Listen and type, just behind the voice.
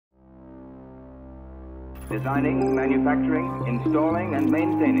Designing, manufacturing, installing, and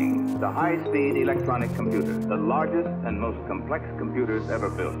maintaining the high-speed electronic computer, the largest and most complex computers ever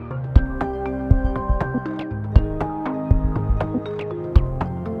built.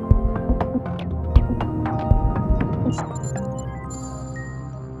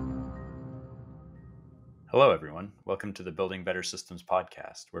 Hello, everyone. Welcome to the Building Better Systems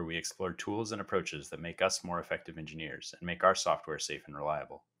podcast, where we explore tools and approaches that make us more effective engineers and make our software safe and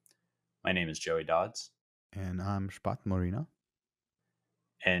reliable. My name is Joey Dodds. And I'm Shpat Morina.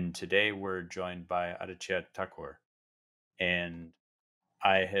 And today we're joined by Aditya Thakur. And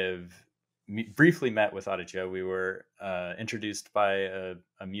I have briefly met with Aditya. We were introduced by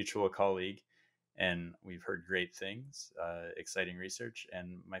a mutual colleague, and we've heard great things, exciting research.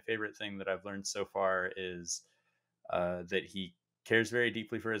 And my favorite thing that I've learned so far is that he cares very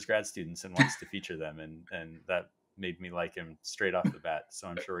deeply for his grad students and wants to feature them. And that made me like him straight off the bat. So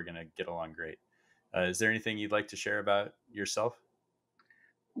I'm sure we're going to get along great. Is there anything you'd like to share about yourself?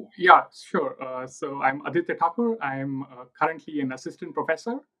 Yeah, sure. So I'm Aditya Thakur. I'm currently an assistant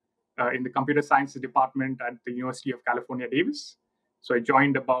professor in the computer sciences department at the University of California, Davis. So I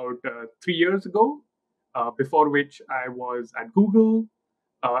joined about 3 years ago, before which I was at Google,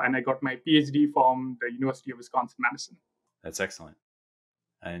 and I got my PhD from the University of Wisconsin-Madison. That's excellent.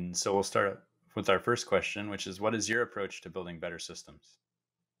 And so we'll start with our first question, which is, what is your approach to building better systems?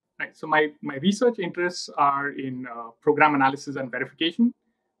 Right. So my research interests are in program analysis and verification.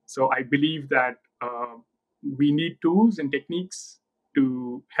 So I believe that we need tools and techniques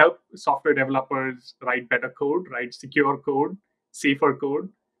to help software developers write better code, write secure code, safer code.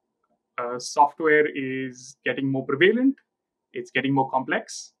 Software is getting more prevalent. It's getting more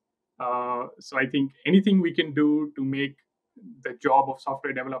complex. So I think anything we can do to make the job of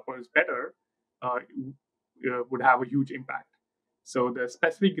software developers better would have a huge impact. So the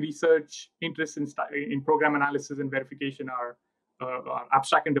specific research interests in program analysis and verification are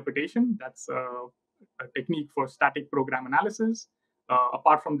abstract interpretation. That's a technique for static program analysis.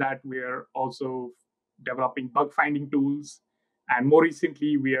 Apart from that, we are also developing bug finding tools. And more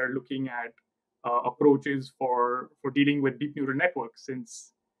recently, we are looking at approaches for dealing with deep neural networks,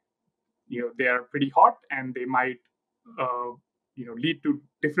 since they are pretty hot and they might lead to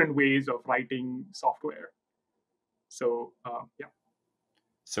different ways of writing software. So yeah.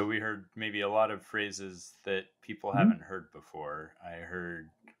 So we heard maybe a lot of phrases that people haven't heard before. I heard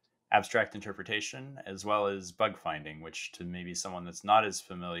abstract interpretation as well as bug finding, which to maybe someone that's not as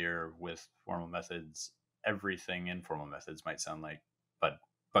familiar with formal methods, everything informal methods might sound like, but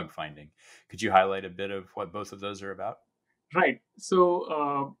bug finding. Could you highlight a bit of what both of those are about? Right.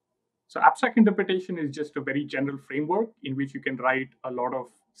 So abstract interpretation is just a very general framework in which you can write a lot of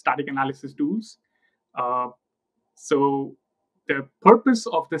static analysis tools. So the purpose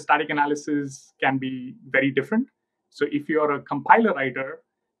of the static analysis can be very different. So if you're a compiler writer,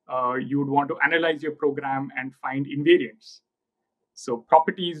 you would want to analyze your program and find invariants. So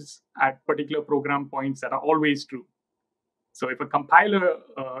properties at particular program points that are always true. So if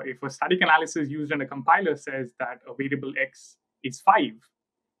a static analysis used in a compiler says that a variable x is 5,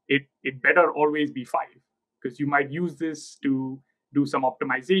 it better always be 5, because you might use this to do some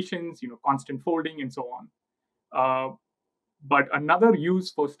optimizations, constant folding and so on. But another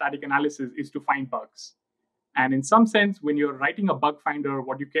use for static analysis is to find bugs. And in some sense, when you're writing a bug finder,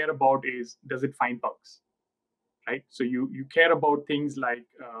 what you care about is, does it find bugs? Right? So you care about things like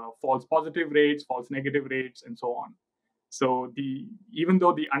false positive rates, false negative rates, and so on. So even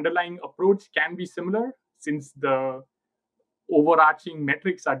though the underlying approach can be similar, since the overarching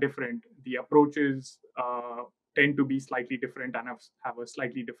metrics are different, the approaches tend to be slightly different and have a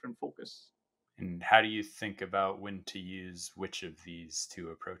slightly different focus. And how do you think about when to use which of these two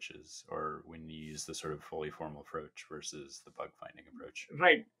approaches, or when you use the sort of fully formal approach versus the bug finding approach?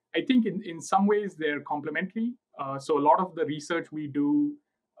 Right. I think in some ways they're complementary. So a lot of the research we do,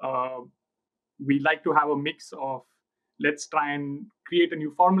 we like to have a mix of, let's try and create a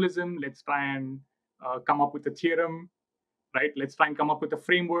new formalism. Let's try and come up with a theorem, right? Let's try and come up with a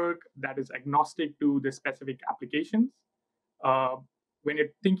framework that is agnostic to the specific applications. When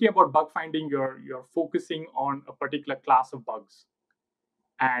you're thinking about bug finding, you're focusing on a particular class of bugs.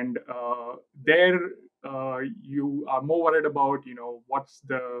 And there you are more worried about, what's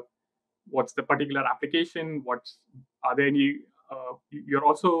the particular application, are there any, you're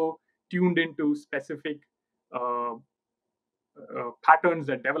also tuned into specific patterns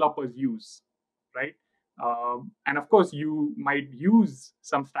that developers use, right? And of course, you might use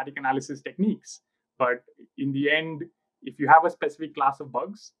some static analysis techniques, but in the end, if you have a specific class of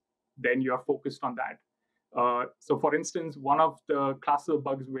bugs, then you are focused on that. So for instance, one of the classes of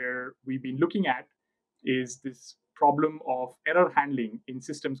bugs where we've been looking at is this problem of error handling in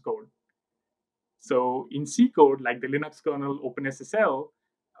systems code. So in C code, like the Linux kernel OpenSSL,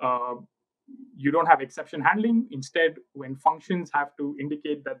 uh, you don't have exception handling. Instead, when functions have to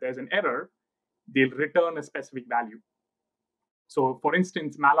indicate that there's an error, they'll return a specific value. So for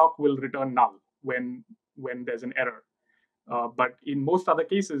instance, malloc will return null when there's an error. But in most other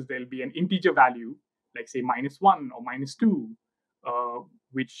cases, there'll be an integer value, like say -1 or -2,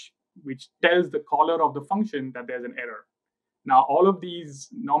 which tells the caller of the function that there's an error. Now, all of these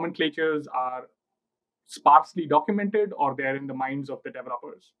nomenclatures are sparsely documented, or they're in the minds of the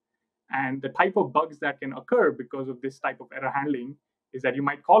developers. And the type of bugs that can occur because of this type of error handling is that you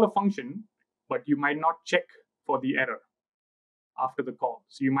might call a function, but you might not check for the error after the call.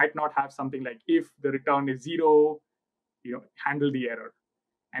 So you might not have something like if the return is 0, handle the error.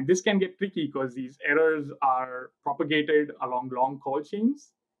 And this can get tricky because these errors are propagated along long call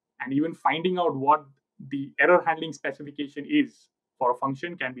chains, and even finding out what the error handling specification is for a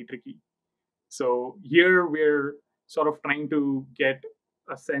function can be tricky. So here we're sort of trying to get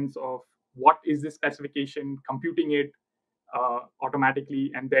a sense of what is the specification, computing it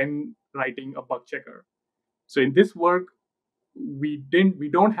automatically, and then writing a bug checker. So in this work, we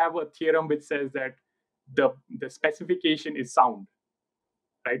don't have a theorem which says that the specification is sound,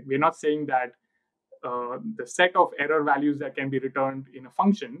 right? We're not saying that the set of error values that can be returned in a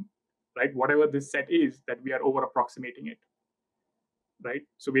function, right, whatever this set is, that we are over approximating it, right?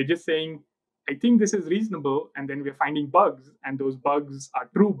 So we're just saying, I think this is reasonable, and then we're finding bugs, and those bugs are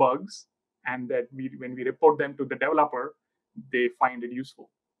true bugs, and that when we report them to the developer, they find it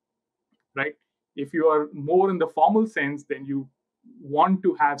useful, right? If you are more in the formal sense, then you want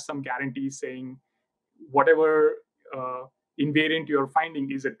to have some guarantees saying whatever invariant you're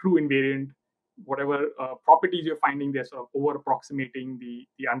finding is a true invariant. Whatever properties you're finding, they're sort of over approximating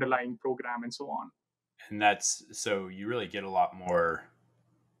the underlying program and so on. And that's so you really get a lot more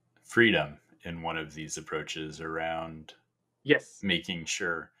freedom in one of these approaches around making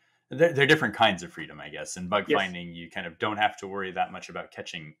sure there are different kinds of freedom, I guess. In bug finding, you kind of don't have to worry that much about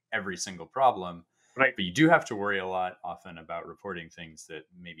catching every single problem, right? But you do have to worry a lot often about reporting things that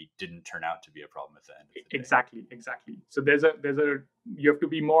maybe didn't turn out to be a problem at the end of the day. Exactly. So you have to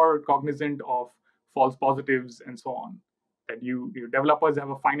be more cognizant of false positives and so on. That your developers have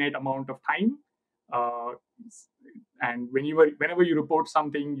a finite amount of time, and whenever you report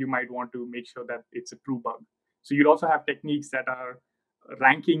something, you might want to make sure that it's a true bug. So you'll also have techniques that are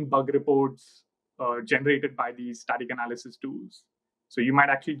ranking bug reports generated by these static analysis tools. So you might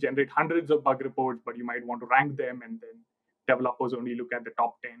actually generate hundreds of bug reports, but you might want to rank them, and then developers only look at the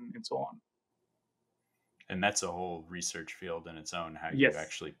top 10 and so on. And that's a whole research field in its own, how you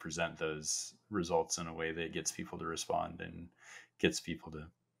actually present those results in a way that gets people to respond and gets people to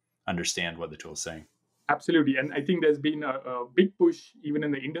understand what the tool is saying. Absolutely. And I think there's been a big push even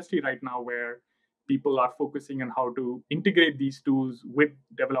in the industry right now where people are focusing on how to integrate these tools with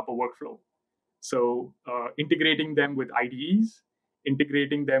developer workflow. So integrating them with IDEs,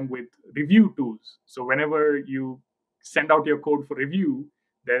 integrating them with review tools. So whenever you send out your code for review,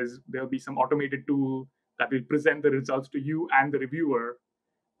 there'll be some automated tool that will present the results to you and the reviewer.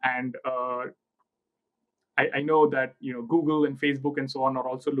 And I know that Google and Facebook and so on are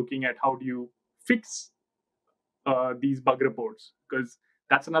also looking at how do you fix these bug reports, because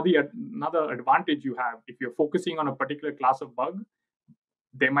that's another advantage you have. If you're focusing on a particular class of bug,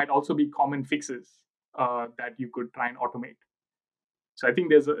 there might also be common fixes that you could try and automate. So I think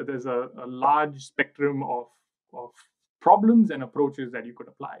there's a large spectrum of problems and approaches that you could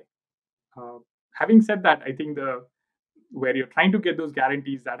apply. Having said that, I think where you're trying to get those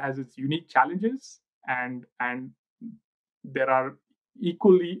guarantees, that has its unique challenges, and there are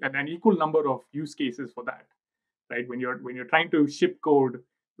an equal number of use cases for that, right? When you're trying to ship code,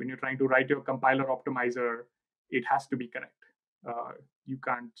 when you're trying to write your compiler optimizer, it has to be correct. You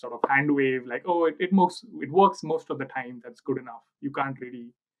can't sort of hand wave like, oh, it works most of the time, that's good enough. You can't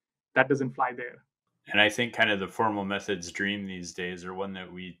really, that doesn't fly there. And I think kind of the formal methods dream these days, or one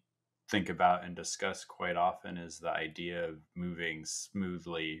that we think about and discuss quite often, is the idea of moving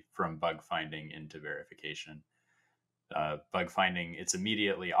smoothly from bug finding into verification. Bug finding, it's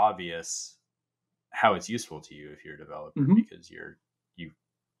immediately obvious how it's useful to you if you're a developer, because you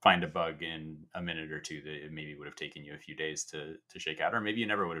find a bug in a minute or two that it maybe would have taken you a few days to shake out, or maybe you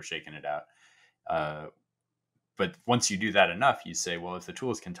never would have shaken it out. But once you do that enough, you say, well, if the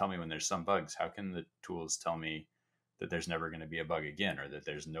tools can tell me when there's some bugs, how can the tools tell me that there's never going to be a bug again, or that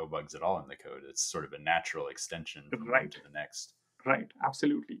there's no bugs at all in the code? It's sort of a natural extension from one to the next. Right.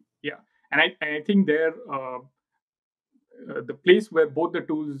 Absolutely. Yeah. And I think there, the place where both the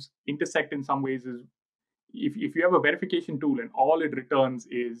tools intersect in some ways is if you have a verification tool and all it returns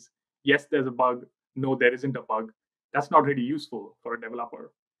is, yes, there's a bug, no, there isn't a bug, that's not really useful for a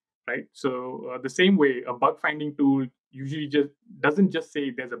developer, right? So the same way, a bug finding tool usually just doesn't just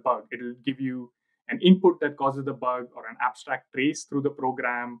say there's a bug. It'll give you an input that causes the bug, or an abstract trace through the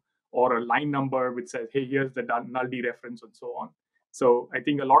program, or a line number which says, hey, here's the null dereference, and so on. So I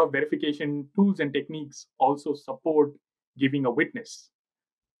think a lot of verification tools and techniques also support giving a witness,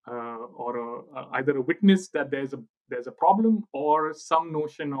 or either a witness that there's a problem, or some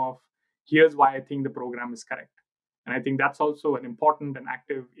notion of, here's why I think the program is correct. And I think that's also an important and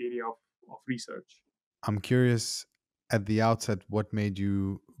active area of research. I'm curious, at the outset, what made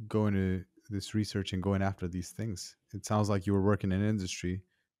you go into this research and going after these things? It sounds like you were working in industry,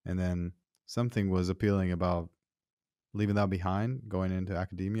 and then something was appealing about leaving that behind, going into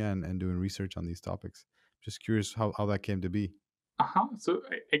academia and doing research on these topics. Just curious how that came to be. So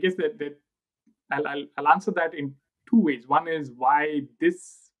I guess that I'll answer that in two ways. One is why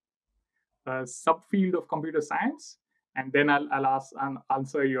this subfield of computer science, and then I'll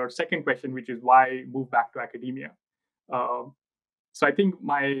answer your second question, which is why move back to academia. So I think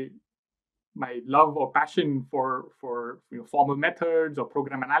my love or passion for formal methods or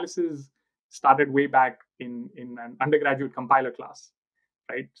program analysis started way back in an undergraduate compiler class,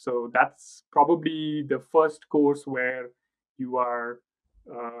 right? So that's probably the first course where you are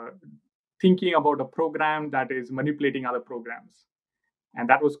thinking about a program that is manipulating other programs. And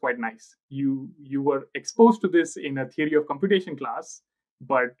that was quite nice. You were exposed to this in a theory of computation class,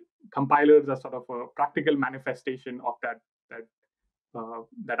 but compilers are sort of a practical manifestation of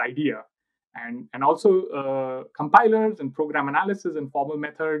that idea. And also compilers and program analysis and formal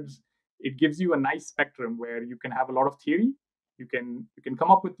methods, it gives you a nice spectrum where you can have a lot of theory. You can come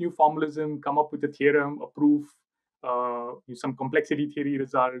up with new formalism, come up with a theorem, a proof, some complexity theory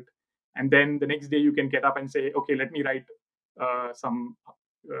result, and then the next day you can get up and say, okay, let me write some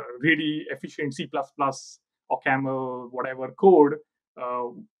really efficient C++ or Camel, whatever code,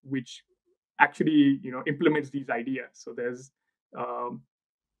 which actually implements these ideas. So there's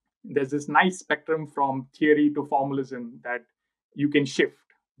this nice spectrum from theory to formalism that you can shift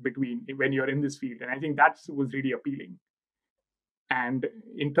between when you're in this field, and I think that was really appealing. And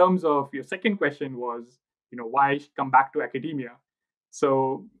in terms of your second question was, why come back to academia?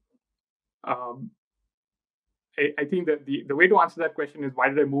 So I think that the way to answer that question is, why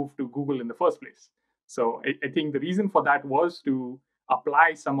did I move to Google in the first place? So I think the reason for that was to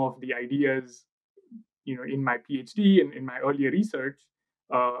apply some of the ideas, in my PhD and in my earlier research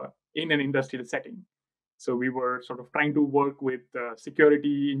in an industrial setting. So we were sort of trying to work with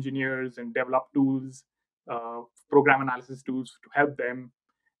security engineers and develop tools, program analysis tools to help them.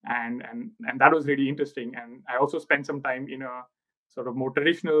 And that was really interesting. And I also spent some time in a sort of more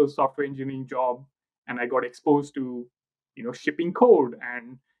traditional software engineering job, and I got exposed to, shipping code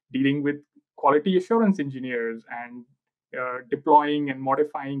and dealing with quality assurance engineers and deploying and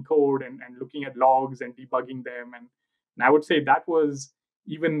modifying code and looking at logs and debugging them. And I would say that was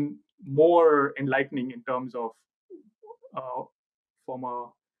even more enlightening in terms of from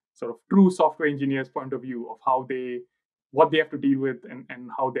a sort of true software engineer's point of view of what they have to deal with and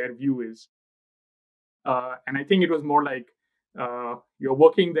how their view is. And I think it was more like you're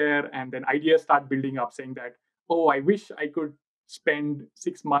working there, and then ideas start building up, saying that, oh, I wish I could spend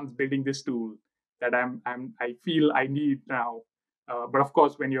 6 months building this tool that I feel I need now. But of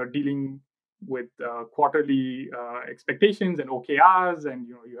course, when you're dealing with quarterly expectations and OKRs, and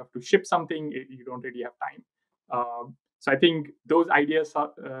you have to ship something, you don't really have time. So I think those ideas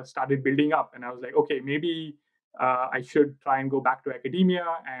started building up, and I was like, okay, maybe I should try and go back to academia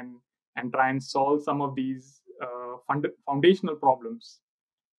and try and solve some of these foundational problems,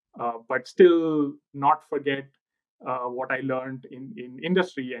 but still not forget what I learned in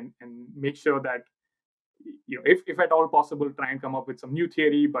industry, and make sure that, if at all possible, try and come up with some new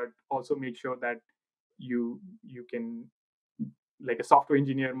theory, but also make sure that you can, like a software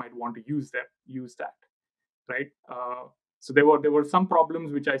engineer might want to use that, right? So there were some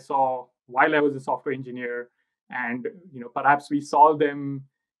problems which I saw while I was a software engineer, and perhaps we solved them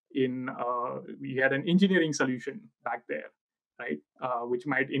we had an engineering solution back there, right? Which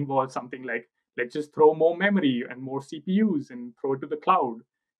might involve something like, let's just throw more memory and more CPUs and throw it to the cloud.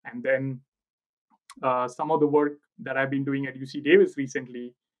 And then some of the work that I've been doing at UC Davis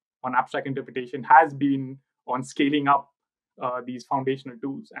recently on abstract interpretation has been on scaling up these foundational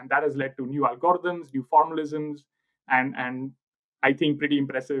tools, and that has led to new algorithms, new formalisms, and I think pretty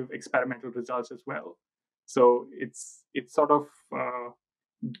impressive experimental results as well. So it's sort of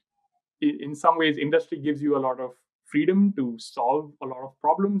in some ways, industry gives you a lot of freedom to solve a lot of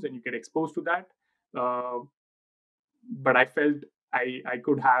problems, and you get exposed to that. but I felt I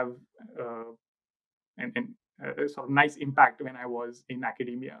could have a sort of nice impact when I was in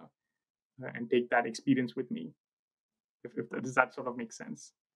academia, and take that experience with me. Does that sort of make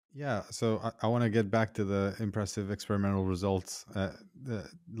sense? Yeah, so I want to get back to the impressive experimental results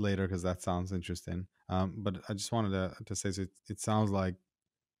later because that sounds interesting. But I just wanted to say, so it sounds like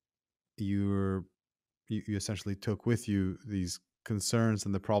you essentially took with you these concerns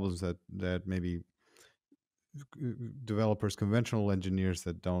and the problems that maybe developers, conventional engineers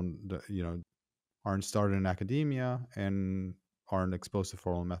that aren't started in academia and aren't exposed to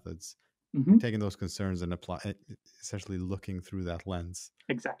formal methods. Mm-hmm. Taking those concerns and essentially looking through that lens,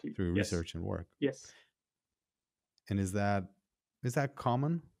 Exactly. through Yes. research and work. Yes. And is that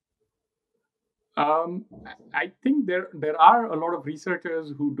common? I think there are a lot of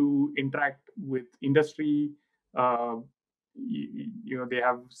researchers who do interact with industry. Uh, they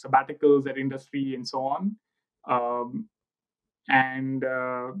have sabbaticals at industry and so on. And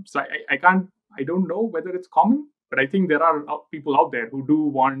so I don't know whether it's common, but I think there are people out there who do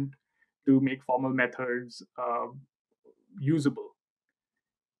want to make formal methods usable.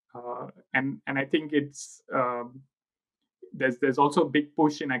 And I think it's there's also a big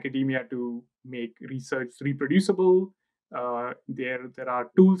push in academia to make research reproducible. There are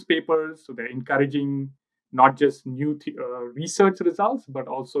tools papers, so they're encouraging not just new research results, but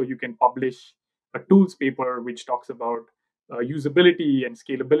also you can publish a tools paper which talks about usability and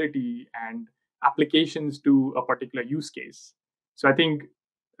scalability and applications to a particular use case. So I think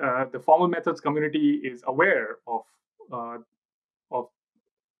the formal methods community is aware uh, of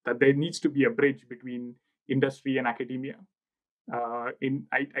that there needs to be a bridge between industry and academia.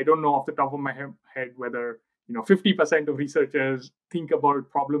 I don't know off the top of my head whether 50% of researchers think about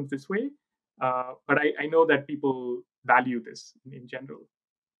problems this way, but I know that people value this in general.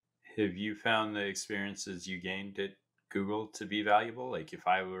 Have you found the experiences you gained at Google to be valuable? Like if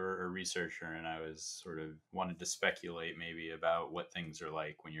I were a researcher and I was sort of wanted to speculate maybe about what things are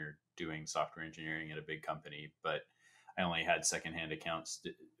like when you're doing software engineering at a big company, but I only had secondhand accounts,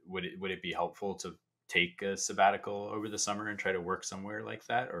 would it be helpful to take a sabbatical over the summer and try to work somewhere like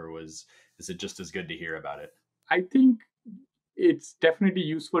that, or is it just as good to hear about it? I think it's definitely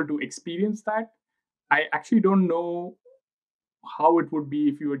useful to experience that. I actually don't know how it would be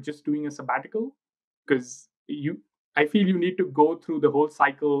if you were just doing a sabbatical, because I feel you need to go through the whole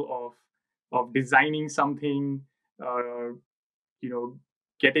cycle of designing something, uh, you know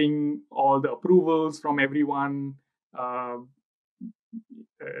getting all the approvals from everyone, uh,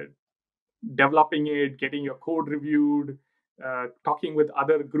 uh, developing it, getting your code reviewed, talking with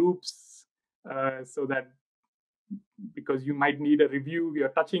other groups, so that because you might need a review, you're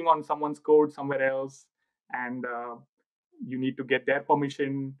touching on someone's code somewhere else, and you need to get their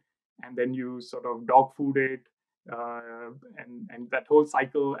permission, and then you sort of dog food it, and that whole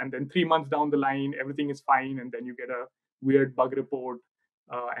cycle, and then 3 months down the line everything is fine, and then you get a weird bug report,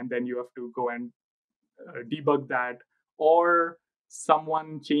 and then you have to go and debug that, or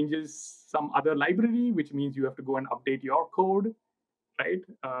someone changes some other library, which means you have to go and update your code, right?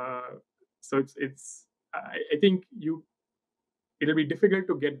 So it's I think it'll be difficult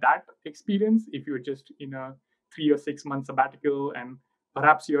to get that experience if you're just in a 3 or 6 month sabbatical, and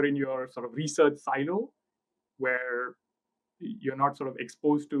perhaps you're in your sort of research silo where you're not sort of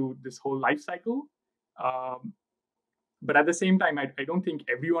exposed to this whole life cycle. Um, but at the same time, I don't think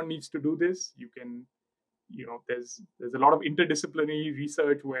everyone needs to do this. You can, there's a lot of interdisciplinary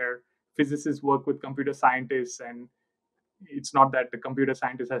research where physicists work with computer scientists, and it's not that the computer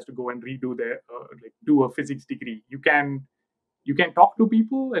scientist has to go and redo their like do a physics degree. You can talk to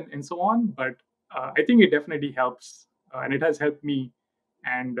people and so on, but I think it definitely helps, and it has helped me,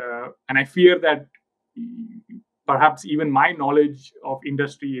 and I fear that perhaps even my knowledge of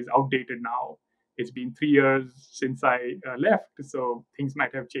industry is outdated now. It's been 3 years since I left, so things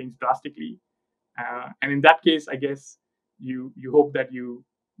might have changed drastically. And in that case, I guess you hope that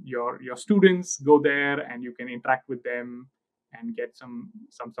your students go there and you can interact with them and get some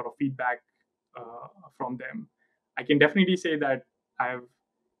sort of feedback from them. I can definitely say that I've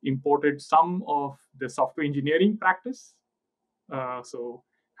imported some of the software engineering practice. So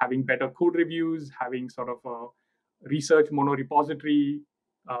having better code reviews, having sort of a research monorepository,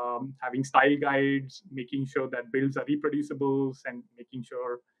 having style guides, making sure that builds are reproducible, and making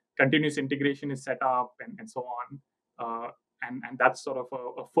sure continuous integration is set up, and so on. And that's sort of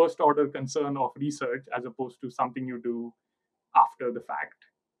a first order concern of research as opposed to something you do after the fact.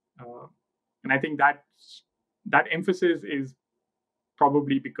 Uh, and I think that emphasis is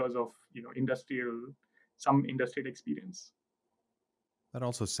probably because of some industrial experience. That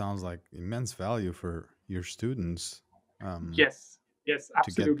also sounds like immense value for your students, Yes, yes, to get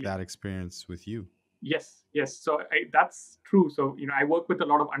absolutely. that experience with you. Yes, yes. So that's true. So I work with a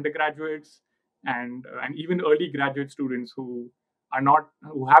lot of undergraduates and even early graduate students who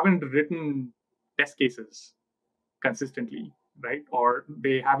haven't written test cases consistently, right? Or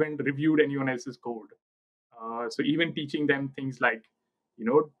they haven't reviewed anyone else's code. So even teaching them things like,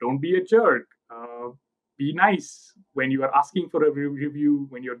 don't be a jerk, be nice when you are asking for a review,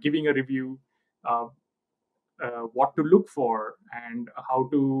 when you're giving a review, uh, what to look for, and how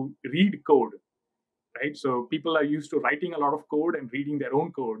to read code, right? So people are used to writing a lot of code and reading their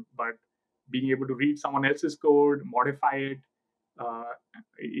own code, but being able to read someone else's code, modify it, uh,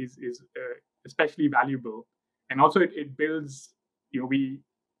 is especially valuable. And also it builds. We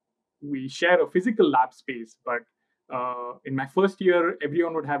share a physical lab space, but in my first year,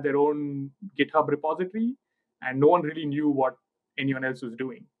 everyone would have their own GitHub repository, and no one really knew what anyone else was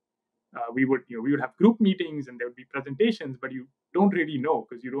doing. We would have group meetings and there would be presentations, but you don't really know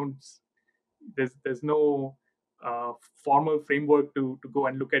because you don't. There's no formal framework to go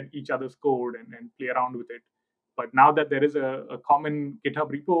and look at each other's code and play around with it. But now that there is a common GitHub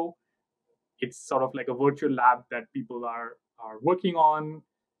repo, it's sort of like a virtual lab that people are working on.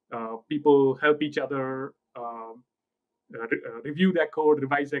 People help each other review their code,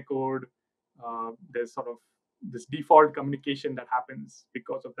 revise their code. There's sort of this default communication that happens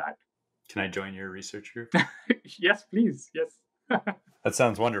because of that. Can I join your research group? Yes, please. Yes. That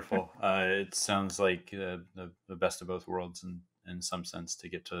sounds wonderful. It sounds like the best of both worlds in some sense, to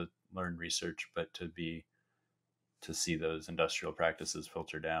get to learn research, but to see those industrial practices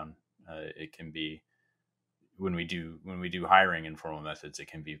filter down. It can be, when we do hiring informal methods, it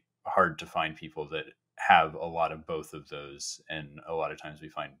can be hard to find people that have a lot of both of those, and a lot of times we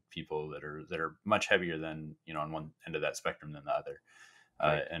find people that are much heavier than, on one end of that spectrum than the other.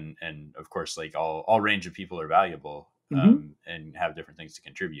 Right. And of course, like all range of people are valuable, Mm-hmm. and have different things to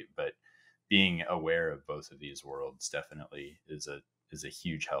contribute, but being aware of both of these worlds definitely is a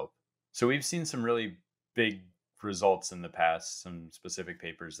huge help. So we've seen some really big results in the past, some specific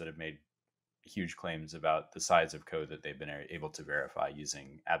papers that have made huge claims about the size of code that they've been able to verify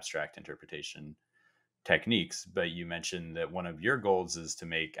using abstract interpretation techniques. But you mentioned that one of your goals is to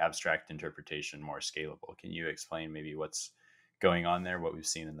make abstract interpretation more scalable. Can you explain maybe what's going on there, what we've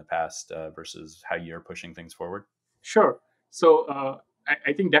seen in the past, versus how you're pushing things forward? Sure. So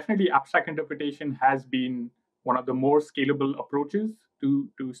I think definitely abstract interpretation has been one of the more scalable approaches to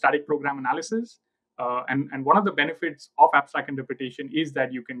static program analysis. And one of the benefits of abstract interpretation is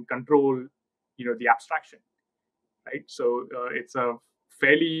that you can control, the abstraction, right? So it's a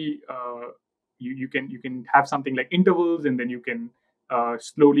fairly you can have something like intervals, and then you can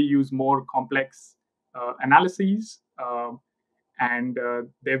slowly use more complex analyses. And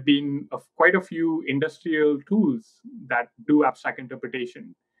there have been quite a few industrial tools that do abstract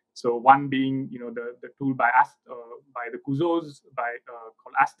interpretation. So one being, the tool by the Cuzots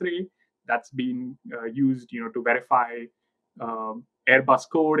called Astre, that's been used, to verify Airbus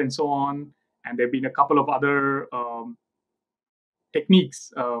code and so on. And there have been a couple of other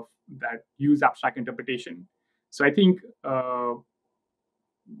techniques that use abstract interpretation. So I think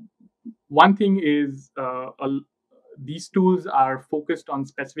one thing is these tools are focused on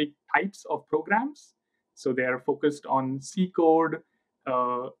specific types of programs. So they are focused on C code,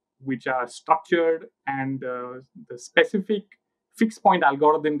 which are structured, and the specific fixed point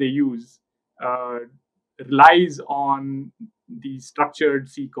algorithm they use uh, relies on the structured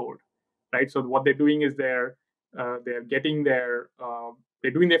C code, right? So what they're doing is they're getting they're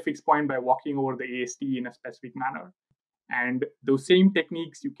doing their fixed point by walking over the AST in a specific manner. And those same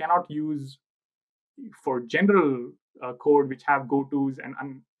techniques you cannot use for general code which have go-tos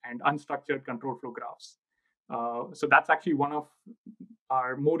and unstructured control flow graphs. So that's actually one of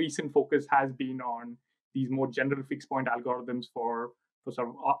our more recent focus has been on these more general fixed point algorithms for sort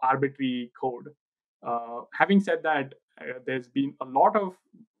of arbitrary code. Having said that, there's been a lot of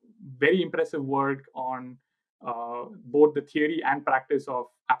very impressive work on both the theory and practice of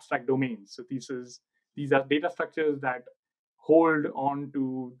abstract domains. So these are data structures that hold on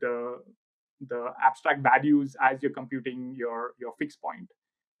to the abstract values as you're computing your fixed point,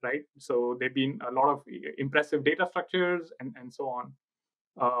 right? So there've been a lot of impressive data structures and so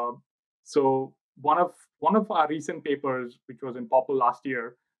on. So one of our recent papers, which was in Popple last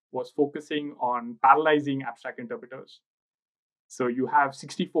year, was focusing on parallelizing abstract interpreters. So you have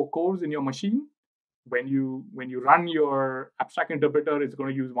 64 cores in your machine. When you run your abstract interpreter, it's going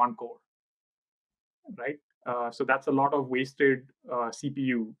to use one core, right? So that's a lot of wasted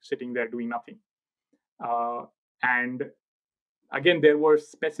CPU sitting there doing nothing. And again, there were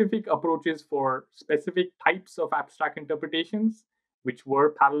specific approaches for specific types of abstract interpretations, which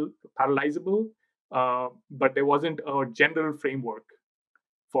were parallelizable, but there wasn't a general framework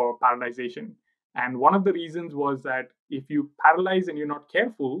for parallelization. And one of the reasons was that if you parallelize and you're not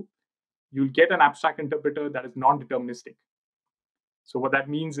careful, you'll get an abstract interpreter that is non-deterministic. So what that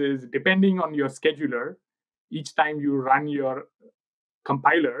means is, depending on your scheduler, each time you run your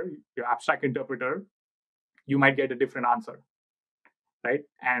compiler, your abstract interpreter, you might get a different answer, right?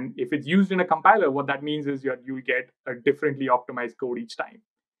 And if it's used in a compiler, what that means is you'll get a differently optimized code each time.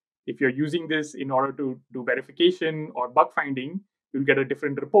 If you're using this in order to do verification or bug finding, you'll get a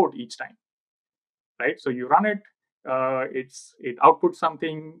different report each time, right? So you run it, it outputs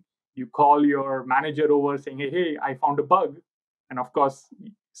something, you call your manager over saying, hey, I found a bug. And of course,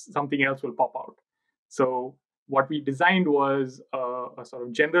 something else will pop out. So what we designed was a sort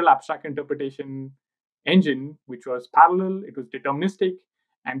of general abstract interpretation engine, which was parallel, it was deterministic.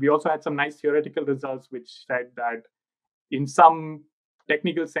 And we also had some nice theoretical results, which said that in some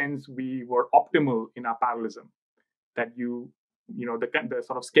technical sense, we were optimal in our parallelism, that the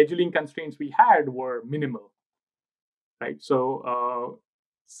sort of scheduling constraints we had were minimal, right? So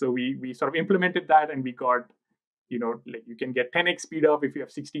we sort of implemented that, and we got, like you can get 10x speed up if you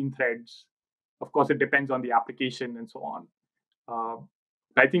have 16 threads. Of course, it depends on the application and so on.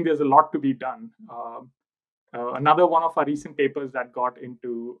 I think there's a lot to be done. Another one of our recent papers that got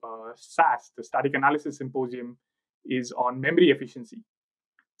into SAS, the Static Analysis Symposium, is on memory efficiency.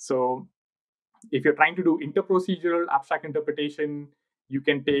 So if you're trying to do interprocedural abstract interpretation, you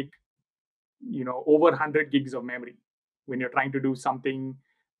can take, over 100 gigs of memory when you're trying to do something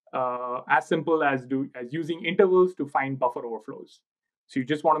as simple as using intervals to find buffer overflows. So you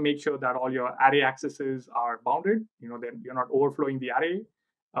just want to make sure that all your array accesses are bounded, that you're not overflowing the array,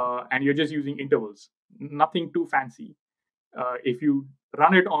 and you're just using intervals, nothing too fancy. If you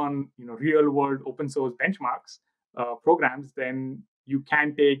run it on real world open source benchmarks programs, then you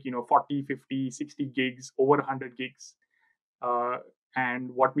can take 40, 50, 60 gigs, over 100 gigs. And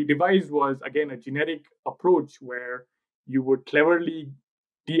what we devised was, again, a generic approach where you would cleverly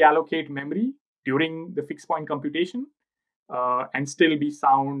deallocate memory during the fixed point computation and still be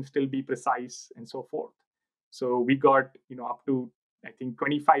sound, still be precise, and so forth. So we got up to, I think,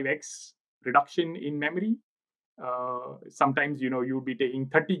 25x reduction in memory. Sometimes you would be taking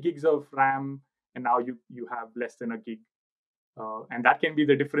 30 gigs of RAM, and now you have less than a gig. And that can be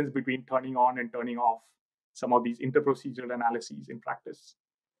the difference between turning on and turning off some of these interprocedural analyses in practice.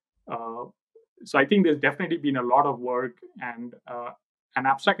 So I think there's definitely been a lot of work, and an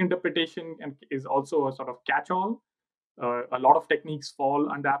abstract interpretation is also a sort of catch-all. A lot of techniques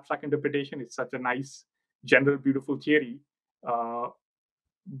fall under abstract interpretation. It's such a nice, general, beautiful theory.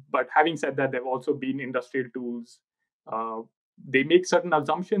 But having said that, there have also been industrial tools. They make certain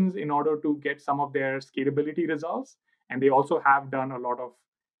assumptions in order to get some of their scalability results. And they also have done a lot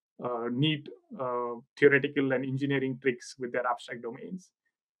of neat theoretical and engineering tricks with their abstract domains.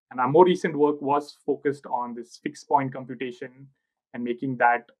 And our more recent work was focused on this fixed point computation and making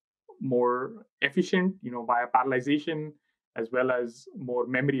that more efficient, via parallelization, as well as more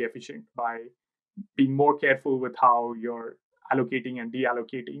memory efficient by being more careful with how you're allocating and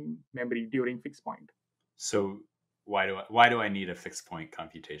deallocating memory during fixed point. So why do I need a fixed point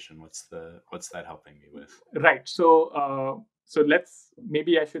computation? What's that helping me with? Right. So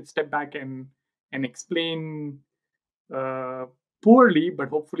maybe I should step back and explain poorly, but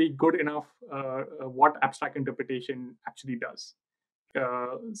hopefully good enough, what abstract interpretation actually does.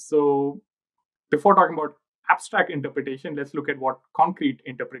 So before talking about abstract interpretation, let's look at what concrete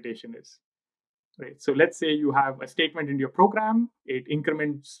interpretation is. Right. So let's say you have a statement in your program, it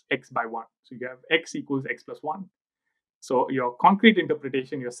increments x by 1. So you have x equals x plus 1. So your concrete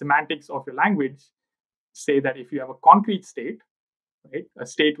interpretation, your semantics of your language say that if you have a concrete state, right, a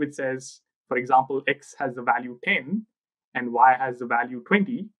state which says, for example, x has the value 10 and y has the value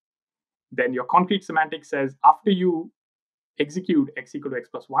 20, then your concrete semantics says after you execute x equal to x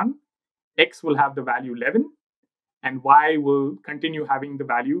plus 1, x will have the value 11 and y will continue having the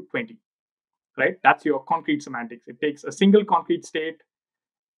value 20. Right? That's your concrete semantics. It takes a single concrete state,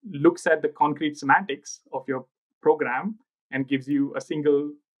 looks at the concrete semantics of your program, and gives you a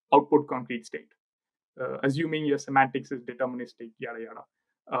single output concrete state, assuming your semantics is deterministic, yada,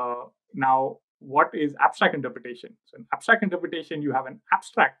 yada. Now, what is abstract interpretation? So in abstract interpretation, you have an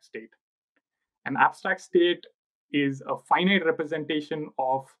abstract state. An abstract state is a finite representation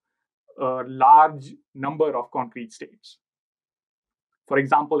of a large number of concrete states. For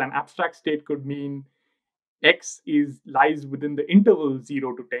example, an abstract state could mean x lies within the interval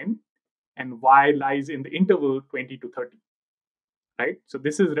 0 to 10, and y lies in the interval 20 to 30. right? So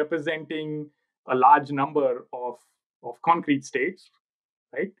this is representing a large number of concrete states,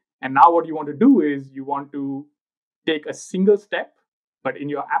 right? And now what you want to do is you want to take a single step, but in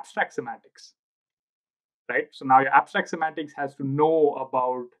your abstract semantics, right? So now your abstract semantics has to know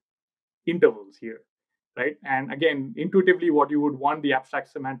about intervals here, right? And again, intuitively, what you would want the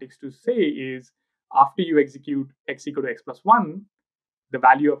abstract semantics to say is after you execute x equal to x plus 1, the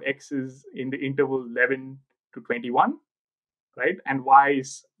value of x is in the interval 11 to 21, right? And y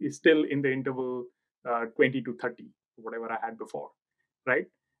is still in the interval 20 to 30, whatever I had before, right?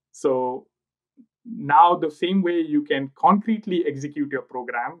 So now the same way you can concretely execute your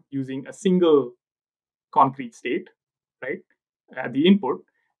program using a single concrete state, right, at the input,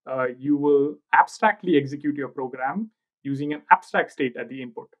 you will abstractly execute your program using an abstract state at the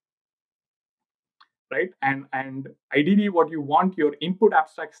input, right? And ideally, what you want your input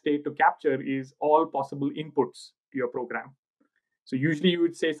abstract state to capture is all possible inputs to your program. So usually you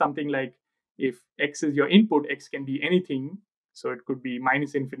would say something like, if x is your input, x can be anything. So it could be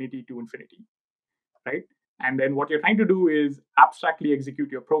minus infinity to infinity, right? And then what you're trying to do is abstractly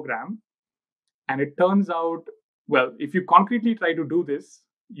execute your program. And it turns out, well, if you concretely try to do this,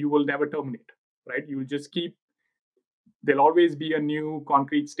 you will never terminate, right? You will just keep, there'll always be a new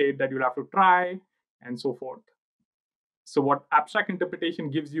concrete state that you'll have to try and so forth. So what abstract interpretation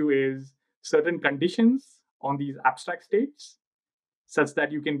gives you is certain conditions on these abstract states such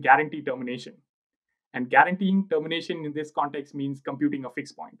that you can guarantee termination. And guaranteeing termination in this context means computing a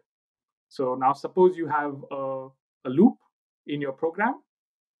fixed point. So now suppose you have a loop in your program.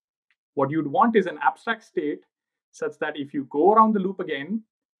 What you'd want is an abstract state such that if you go around the loop again,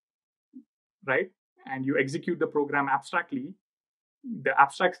 right, and you execute the program abstractly, the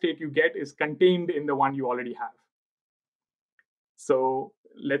abstract state you get is contained in the one you already have. So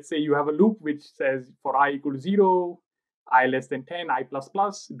let's say you have a loop which says for I equal to 0, I less than 10, I plus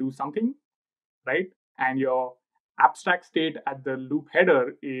plus, do something, right? And your abstract state at the loop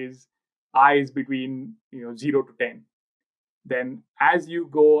header is I is between 0 to 10. Then as you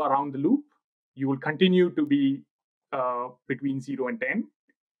go around the loop, you will continue to be between 0 and 10.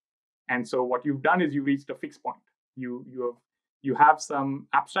 And so what you've done is you reached a fixed point. You have some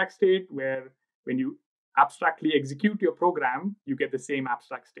abstract state where when you abstractly execute your program, you get the same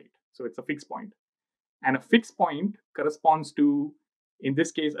abstract state. So it's a fixed point. And a fixed point corresponds to, in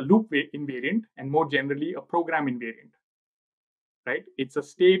this case, a loop invariant, and more generally, a program invariant, right? It's a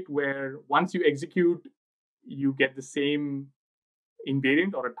state where once you execute, you get the same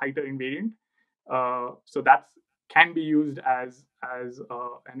invariant or a tighter invariant. So that can be used as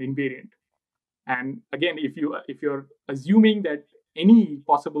an invariant. And again, if you're assuming that any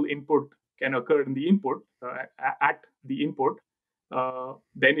possible input can occur in the input at the input,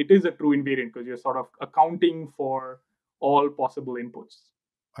 then it is a true invariant because you're sort of accounting for all possible inputs.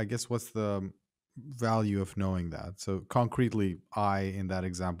 I guess what's the value of knowing that? So concretely, I in that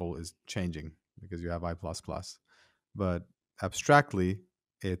example is changing because you have I plus plus, but abstractly,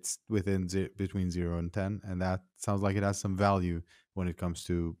 it's within between 0 and 10, and that sounds like it has some value when it comes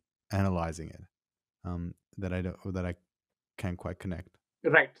to analyzing it. That I can't quite connect.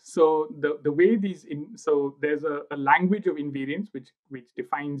 Right. So the way these so there's a language of invariance which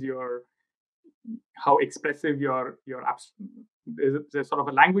defines how expressive your there's sort of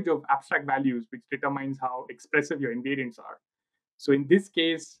a language of abstract values which determines how expressive your invariants are. So in this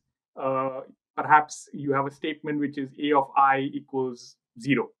case, perhaps you have a statement which is a of I equals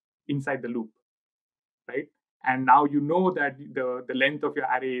 0 inside the loop, right? And now you know that the length of your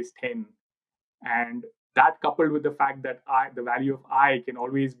array is 10, and that coupled with the fact that the value of I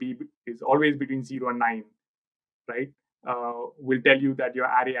is always between 0 and 9, right? Will tell you that your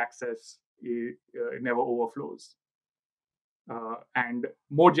array access never overflows. And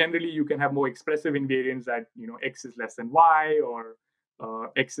more generally, you can have more expressive invariants that x is less than y, or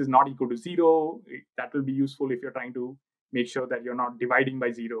x is not equal to 0. That will be useful if you're trying to make sure that you're not dividing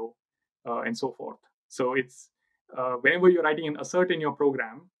by 0, and so forth. So it's whenever you're writing an assert in your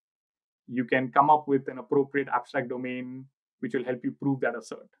program, you can come up with an appropriate abstract domain which will help you prove that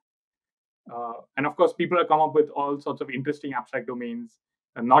assert. And of course, people have come up with all sorts of interesting abstract domains,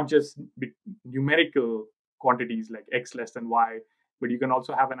 and not just numerical quantities like x less than y, but you can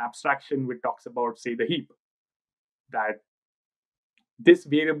also have an abstraction which talks about, say, the heap, that this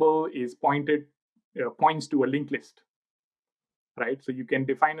variable is points to a linked list, right? So you can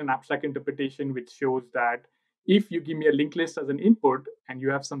define an abstract interpretation which shows that if you give me a linked list as an input and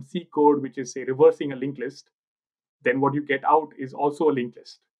you have some C code which is, say, reversing a linked list, then what you get out is also a linked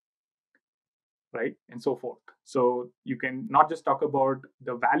list, right? And so forth. So you can not just talk about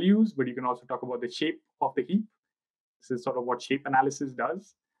the values, but you can also talk about the shape of the heap. This is sort of what shape analysis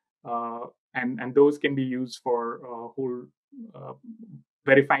does, and those can be used for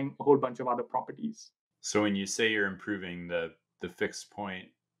verifying a whole bunch of other properties. So when you say you're improving the fixed point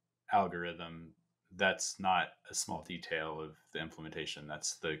algorithm, that's not a small detail of the implementation.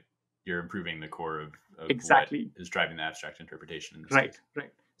 That's you're improving the core of exactly what is driving the abstract interpretation in this right case.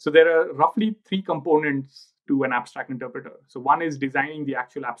 Right. So there are roughly 3 components to an abstract interpreter. So one is designing the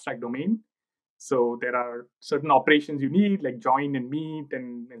actual abstract domain. So there are certain operations you need, like join and meet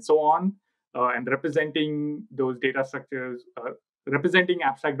and so on, and representing those data structures, representing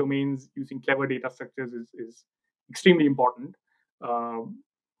abstract domains using clever data structures is extremely important.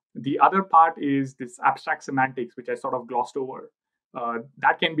 The other part is this abstract semantics, which I sort of glossed over.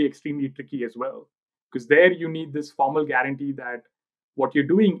 That can be extremely tricky as well, because there you need this formal guarantee that what you're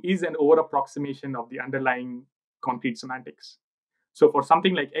doing is an over approximation of the underlying concrete semantics. So for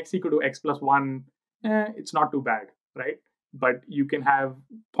something like x equal to x plus 1, it's not too bad, right? But you can have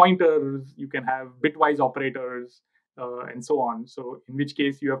pointers, you can have bitwise operators, and so on. So in which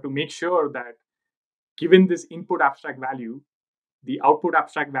case you have to make sure that given this input abstract value, the output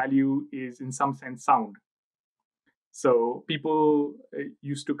abstract value is in some sense sound. So people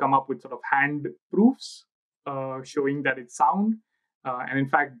used to come up with sort of hand proofs showing that it's sound. And in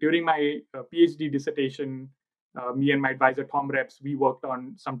fact, during my PhD dissertation, me and my advisor, Tom Reps, we worked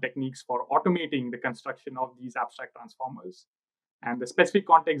on some techniques for automating the construction of these abstract transformers. And the specific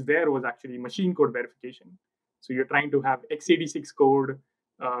context there was actually machine code verification. So you're trying to have x86 code,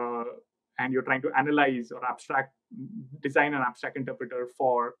 and you're trying to analyze or design an abstract interpreter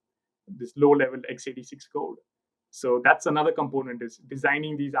for this low-level x86 code. So that's another component, is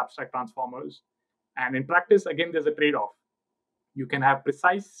designing these abstract transformers. And in practice, again, there's a trade-off. You can have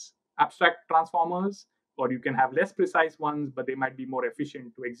precise abstract transformers, or you can have less precise ones, but they might be more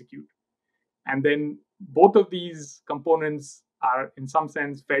efficient to execute. And then both of these components are in some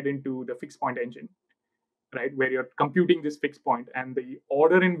sense fed into the fixed point engine, right? Where you're computing this fixed point, and the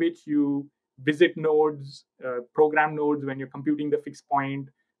order in which you visit nodes, program nodes when you're computing the fixed point.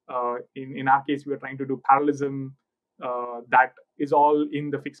 In our case, we are trying to do parallelism. That is all in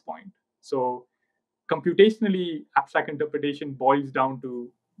the fixed point. So computationally, abstract interpretation boils down to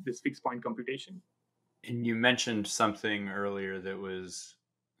this fixed point computation. And you mentioned something earlier that was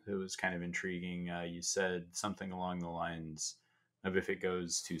kind of intriguing. You said something along the lines of, if it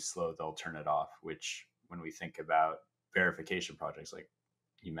goes too slow, they'll turn it off, which when we think about verification projects, like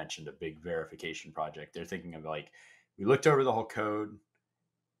you mentioned a big verification project, they're thinking of like, we looked over the whole code,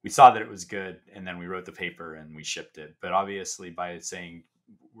 we saw that it was good, and then we wrote the paper and we shipped it. But obviously by saying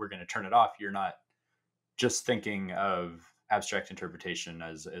we're going to turn it off, you're not just thinking of abstract interpretation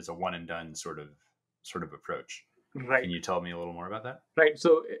as a one and done sort of approach. Right. Can you tell me a little more about that? Right.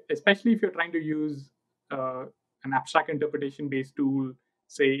 So especially if you're trying to use an abstract interpretation based tool,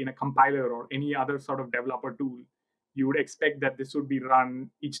 say in a compiler or any other sort of developer tool, you would expect that this would be run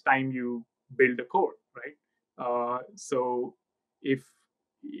each time you build a code, right? So if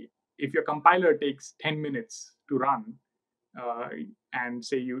your compiler takes 10 minutes to run, and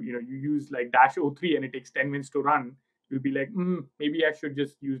say you use like -03 and it takes 10 minutes to run, you'll be like, maybe I should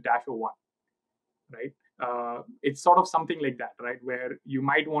just use -01, right? It's sort of something like that, right? Where you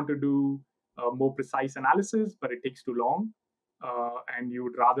might want to do more precise analysis, but it takes too long, and you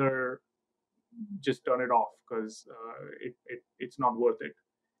would rather just turn it off because it's not worth it.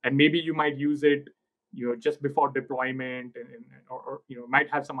 And maybe you might use it, just before deployment, or might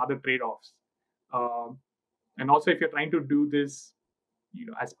have some other trade-offs. And also, if you're trying to do this,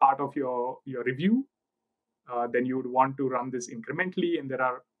 as part of your review, then you would want to run this incrementally. And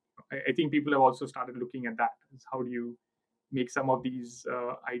I think people have also started looking at that. How do you make some of these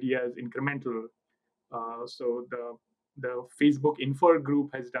ideas incremental? So the Facebook Infer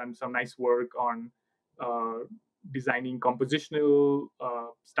group has done some nice work on designing compositional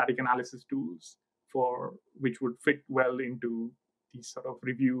static analysis tools which would fit well into these sort of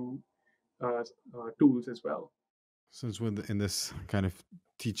review tools as well. Since we're in this kind of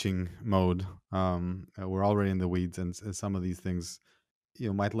teaching mode, we're already in the weeds, and some of these things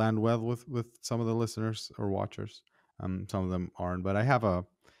might land well with some of the listeners or watchers. Some of them aren't, but I have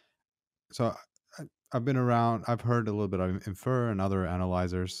I've been around. I've heard a little bit of Infer and other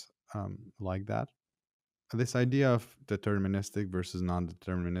analyzers like that. This idea of deterministic versus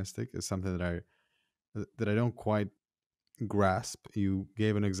non-deterministic is something that I don't quite grasp. You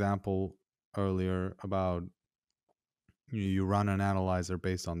gave an example earlier about you run an analyzer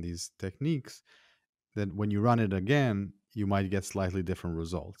based on these techniques. That when you run it again, you might get slightly different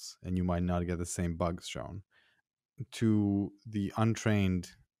results, and you might not get the same bugs shown. To the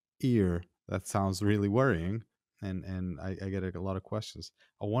untrained ear, that sounds really worrying. and I get a lot of questions.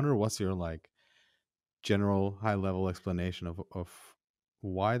 I wonder what's your like general high level explanation of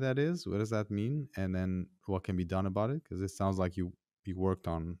why that is. What does that mean, and then what can be done about it? Because it sounds like you worked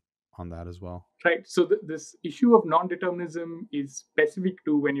on that as well. Right. So this issue of non-determinism is specific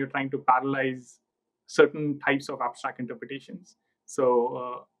to when you're trying to parallelize certain types of abstract interpretations.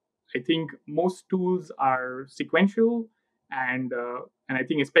 So I think most tools are sequential, and I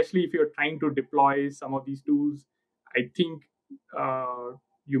think especially if you're trying to deploy some of these tools, I think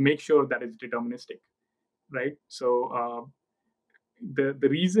you make sure that it's deterministic, right? So the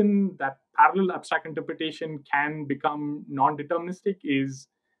reason that parallel abstract interpretation can become non-deterministic is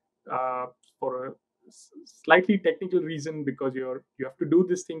uh, for a slightly technical reason, because you have to do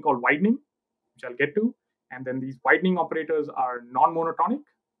this thing called widening, which I'll get to, and then these widening operators are non-monotonic,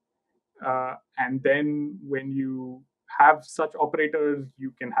 and then when you have such operators,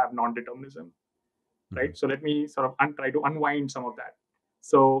 you can have non-determinism, right? So let me sort of try to unwind some of that.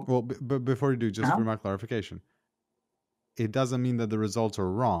 So Well, but before you do, just for my clarification, it doesn't mean that the results are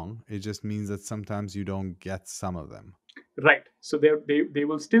wrong. It just means that sometimes you don't get some of them. Right. So they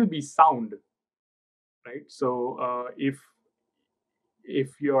will still be sound, right? So if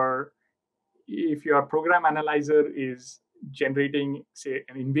your program analyzer is generating, say,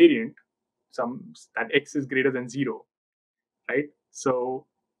 an invariant, some that x is greater than 0, right? So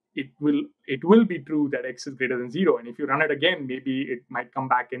it will be true that x is greater than 0, and if you run it again, maybe it might come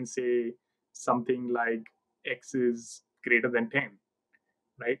back and say something like x is greater than 10,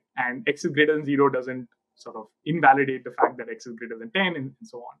 right? And x is greater than 0 doesn't sort of invalidate the fact that x is greater than 10, and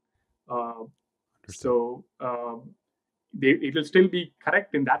so on. So it will still be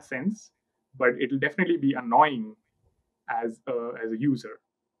correct in that sense, but it'll definitely be annoying as a user,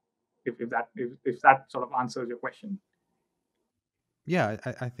 if that sort of answers your question. Yeah,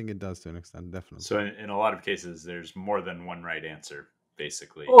 I think it does to an extent, definitely. So in a lot of cases, there's more than one right answer,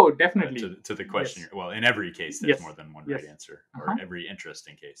 basically. Oh, definitely. To the question. Yes. Well, in every case, there's more than one right answer, or every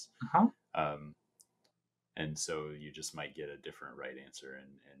interesting case. And so you just might get a different right answer, and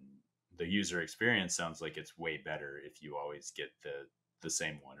the user experience sounds like it's way better if you always get the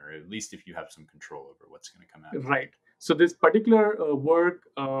same one, or at least if you have some control over what's going to come out. Right. So this particular work,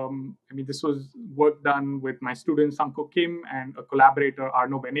 this was work done with my student Sanko Kim and a collaborator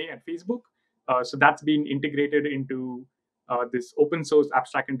Arno Benet at Facebook. So that's been integrated into this open source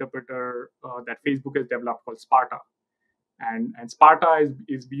abstract interpreter that Facebook has developed called Sparta. And Sparta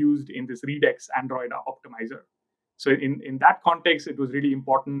is used in this Redux Android optimizer. So in that context, it was really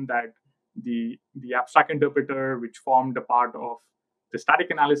important that the abstract interpreter, which formed a part of the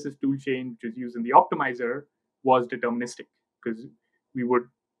static analysis toolchain, which is used in the optimizer, was deterministic, because we would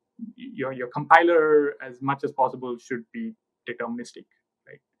your compiler, as much as possible, should be deterministic,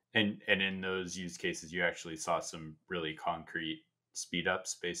 right? And in those use cases, you actually saw some really concrete speed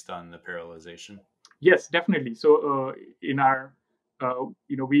ups based on the parallelization. Yes, definitely. So in our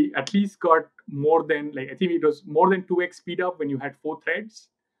we at least got more than, like, I think it was more than 2x speed up when you had 4 threads,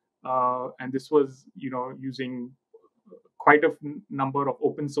 and this was using quite a number of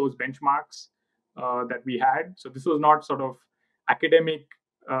open source benchmarks that we had. So this was not sort of academic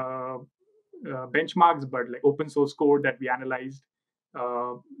benchmarks, but like open source code that we analyzed.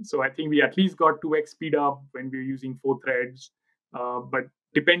 So I think we at least got 2x speed up when we were using 4 threads, but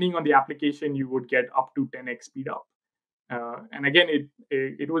depending on the application, you would get up to 10x speed up. And again,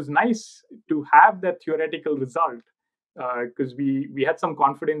 it was nice to have that theoretical result, because we had some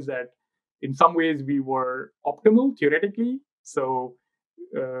confidence that in some ways we were optimal theoretically. So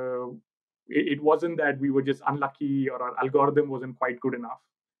it wasn't that we were just unlucky or our algorithm wasn't quite good enough.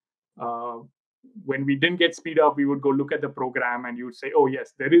 When we didn't get speed up, we would go look at the program and you would say, oh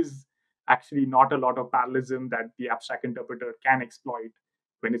yes, there is actually not a lot of parallelism that the abstract interpreter can exploit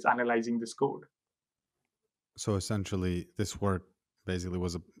when it's analyzing this code. So essentially, this work basically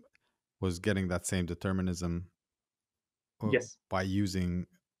was getting that same determinism. Yes. By using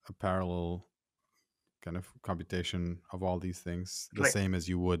a parallel kind of computation of all these things, the same as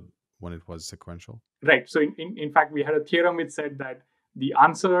you would when it was sequential. Right. So in fact, we had a theorem which said that the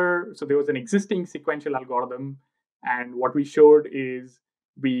answer, so there was an existing sequential algorithm, and what we showed is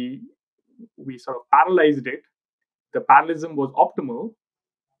we sort of parallelized it. The parallelism was optimal,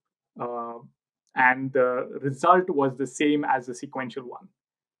 and the result was the same as the sequential one.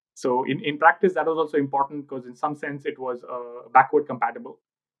 So in practice, that was also important because in some sense it was backward compatible.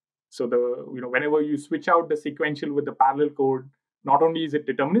 So whenever you switch out the sequential with the parallel code, not only is it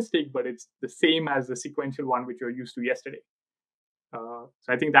deterministic, but it's the same as the sequential one which you're used to yesterday. So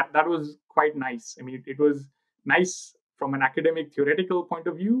I think that was quite nice. I mean, it was nice from an academic theoretical point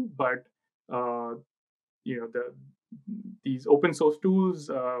of view, but these open source tools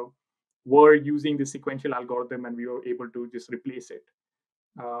were using the sequential algorithm, and we were able to just replace it.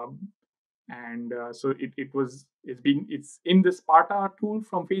 So it's in the Sparta tool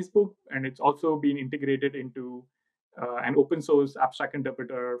from Facebook, and it's also been integrated into an open source abstract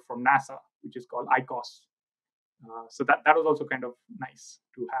interpreter from NASA, which is called ICOS. So that was also kind of nice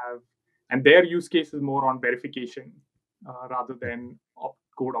to have, and their use case is more on verification rather than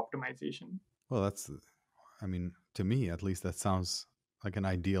code optimization. Well, to me at least, that sounds like an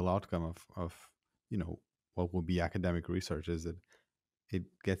ideal outcome of what will be academic research, is that it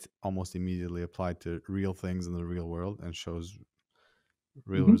gets almost immediately applied to real things in the real world and shows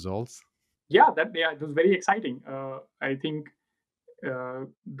real results. Yeah, it was very exciting. I think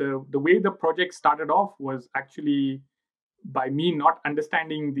the way the project started off was actually by me not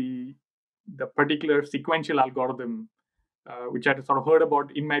understanding the particular sequential algorithm, which I had sort of heard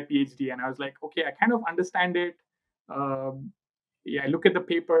about in my PhD, and I was like, okay, I kind of understand it. I look at the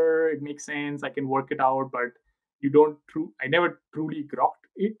paper, it makes sense, I can work it out, but I never truly grokked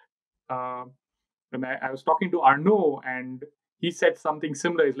it. When I was talking to Arnaud, and he said something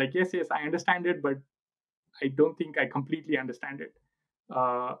similar. It's like, yes, I understand it, but I don't think I completely understand it.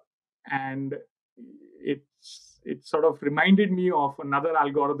 And it sort of reminded me of another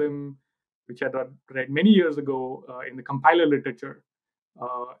algorithm which I read many years ago in the compiler literature.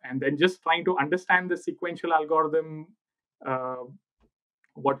 And then just trying to understand the sequential algorithm,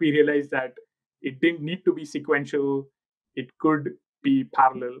 what we realized that it didn't need to be sequential, it could be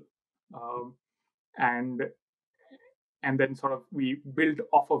parallel. And then sort of we built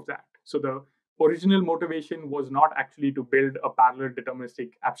off of that. So the original motivation was not actually to build a parallel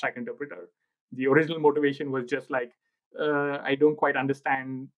deterministic abstract interpreter. The original motivation was just like, I don't quite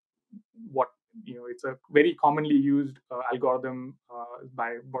understand what, it's a very commonly used algorithm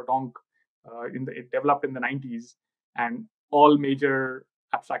by Bordonk. It developed in the 90s, and all major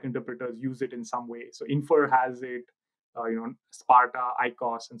abstract interpreters use it in some way. So Infer has it, Sparta,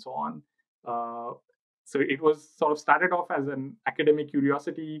 ICOS, and so on. So it was sort of started off as an academic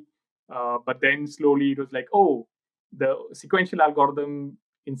curiosity, but then slowly it was like, oh, the sequential algorithm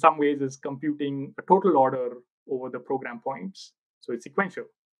in some ways is computing a total order over the program points. So it's sequential,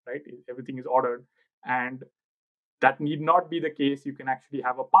 right? Everything is ordered. And that need not be the case. You can actually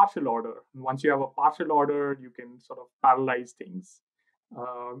have a partial order. And once you have a partial order, you can sort of parallelize things.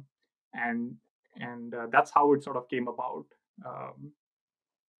 And that's how it sort of came about.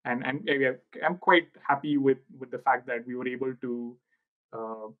 And I'm quite happy with the fact that we were able to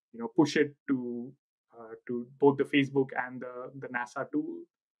push it to both the Facebook and the NASA tool.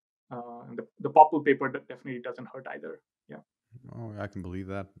 And the Popple paper definitely doesn't hurt either. Yeah. Oh, I can believe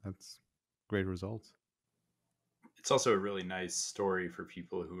that. That's great results. It's also a really nice story for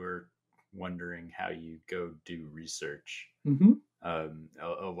people who are wondering how you go do research. A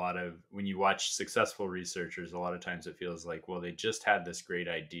lot of, when you watch successful researchers, a lot of times it feels like, well, they just had this great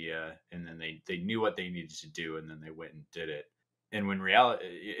idea and then they knew what they needed to do and then they went and did it. And in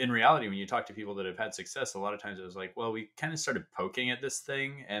reality, when you talk to people that have had success, a lot of times it was like, well, we kind of started poking at this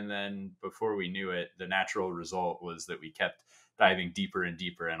thing, and then before we knew it, the natural result was that we kept diving deeper and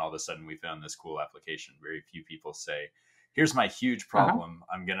deeper, and all of a sudden we found this cool application. Very few people say, here's my huge problem,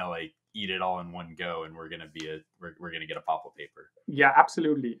 I'm gonna like eat it all in one go, and we're gonna get a Popple paper. Yeah,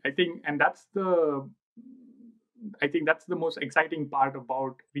 absolutely. I think that's the most exciting part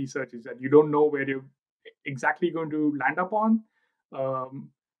about research, is that you don't know where you're exactly going to land up on.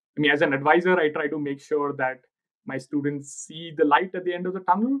 As an advisor, I try to make sure that my students see the light at the end of the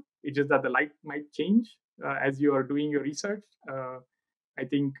tunnel. It's just that the light might change as you are doing your research. I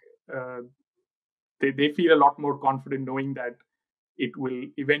think they feel a lot more confident knowing that it will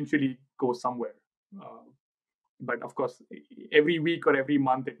eventually go somewhere. But of course, every week or every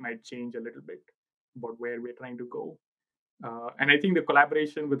month, it might change a little bit about where we're trying to go. And I think the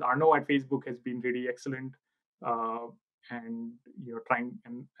collaboration with Arnaud at Facebook has been really excellent. And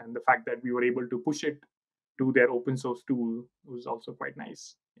the fact that we were able to push it to their open source tool was also quite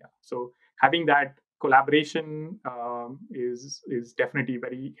nice. Yeah. So having that collaboration is definitely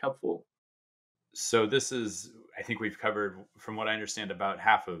very helpful. So this is, I think we've covered, from what I understand, about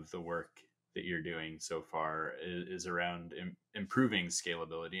half of the work that you're doing so far is around improving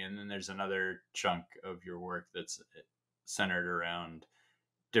scalability. And then there's another chunk of your work that's centered around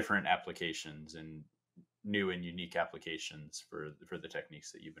different applications and new and unique applications for the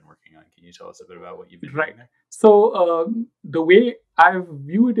techniques that you've been working on. Can you tell us a bit about what you've been doing there? So the way I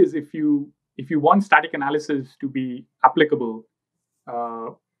view it is, if you want static analysis to be applicable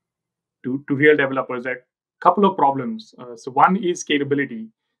to real developers, there are a couple of problems. So one is scalability.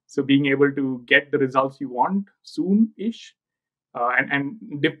 So being able to get the results you want soon-ish, and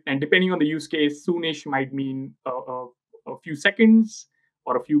depending on the use case, soonish might mean a few seconds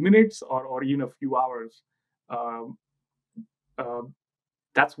or a few minutes or even a few hours. Um, uh,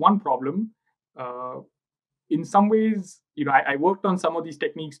 that's one problem. In some ways, I worked on some of these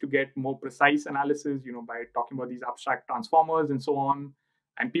techniques to get more precise analysis, by talking about these abstract transformers and so on.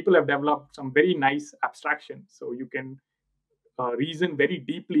 And people have developed some very nice abstractions. So you can reason very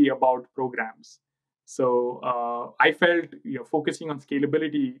deeply about programs. So I felt focusing on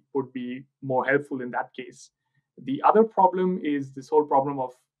scalability would be more helpful in that case. The other problem is this whole problem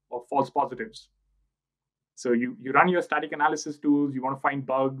of false positives. So you run your static analysis tools, you want to find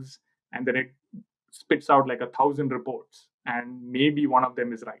bugs, and then it spits out like 1,000 reports, and maybe one of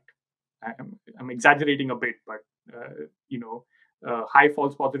them is right. I'm exaggerating a bit, but high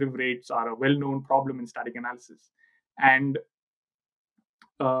false positive rates are a well-known problem in static analysis. And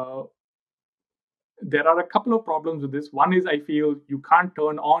there are a couple of problems with this. One is I feel you can't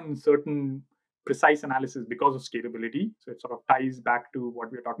turn on certain precise analysis because of scalability. So it sort of ties back to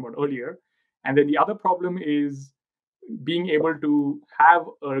what we were talking about earlier. And then the other problem is being able to have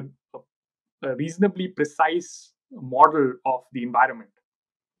a reasonably precise model of the environment.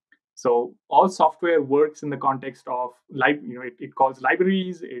 So all software works in the context of it calls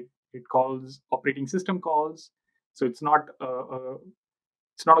libraries, it calls operating system calls. So it's not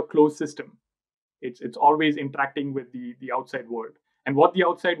a closed system. It's always interacting with the outside world, and what the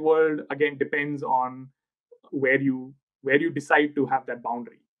outside world again depends on where you decide to have that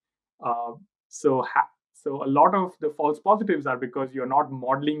boundary. So a lot of the false positives are because you're not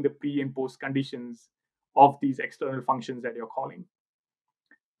modeling the pre and post conditions of these external functions that you're calling,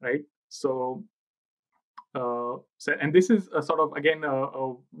 right? So and this is a sort of again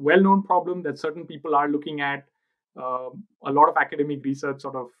a well-known problem that certain people are looking at. A lot of academic research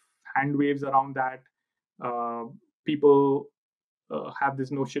sort of hand waves around that. People have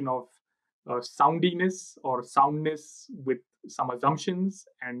this notion of soundiness or soundness with some assumptions,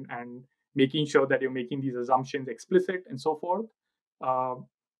 and making sure that you're making these assumptions explicit and so forth.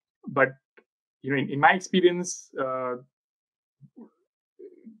 But in my experience,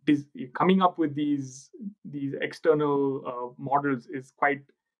 coming up with these external models is quite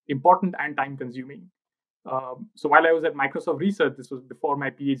important and time consuming. So while I was at Microsoft Research, this was before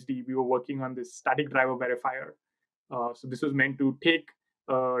my PhD, we were working on this static driver verifier. So this was meant to take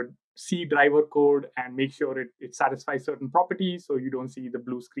C driver code and make sure it satisfies certain properties, so you don't see the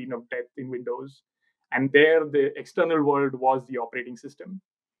blue screen of death in Windows. And there, the external world was the operating system.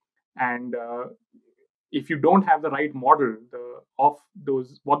 And if you don't have the right model of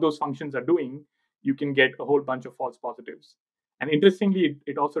what those functions are doing, you can get a whole bunch of false positives. And interestingly,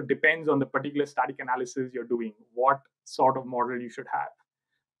 it also depends on the particular static analysis you're doing, what sort of model you should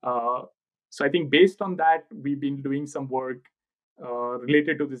have. So I think based on that, we've been doing some work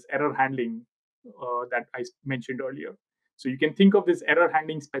related to this error handling that I mentioned earlier. So you can think of this error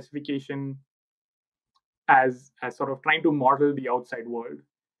handling specification as sort of trying to model the outside world,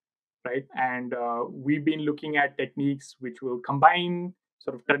 right? And we've been looking at techniques which will combine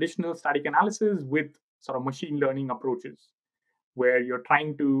sort of traditional static analysis with sort of machine learning approaches, where you're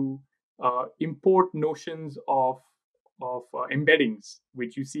trying to import notions of embeddings,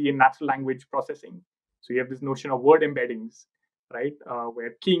 which you see in natural language processing. So you have this notion of word embeddings, right?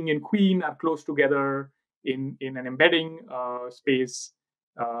 Where king and queen are close together in an embedding space,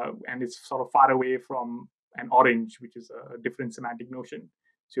 and it's sort of far away from an orange, which is a different semantic notion.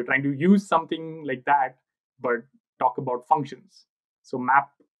 So you're trying to use something like that, but talk about functions. So map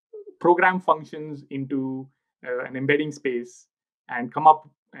program functions into an embedding space and come up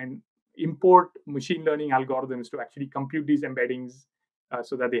and import machine learning algorithms to actually compute these embeddings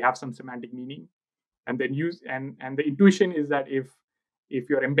so that they have some semantic meaning. And then and the intuition is that if in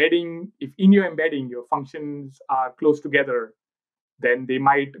your embedding your functions are close together, then they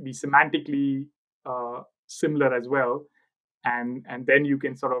might be semantically similar as well. And then you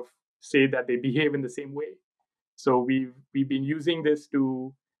can sort of say that they behave in the same way. So we've been using this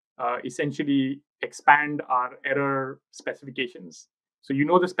to essentially expand our error specifications. So you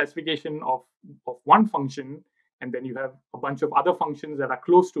know the specification of one function, and then you have a bunch of other functions that are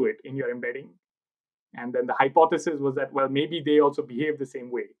close to it in your embedding. And then the hypothesis was that, well, maybe they also behave the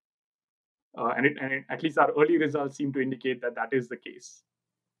same way. And at least our early results seem to indicate that is the case.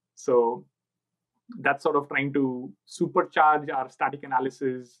 So that's sort of trying to supercharge our static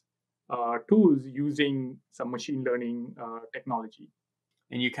analysis tools using some machine learning technology.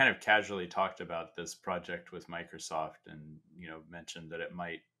 And you kind of casually talked about this project with Microsoft, and mentioned that it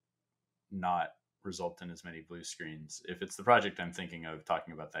might not result in as many blue screens. If it's the project I'm thinking of,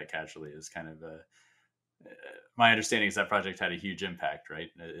 talking about that casually is kind of my understanding is that project had a huge impact, right?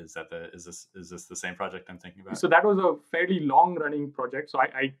 Is this the same project I'm thinking about? So that was a fairly long running project. So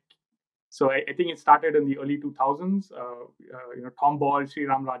I think it started in the early 2000s. Tom Ball,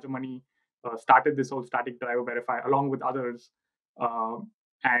 Sriram Rajamani started this whole static driver verify along with others.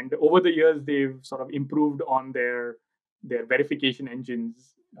 And over the years, they've sort of improved on their verification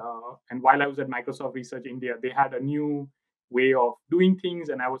engines. And while I was at Microsoft Research India, they had a new way of doing things,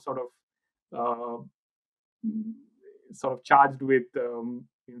 and I was sort of charged with.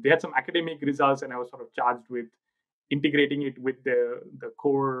 They had some academic results, and I was sort of charged with integrating it with the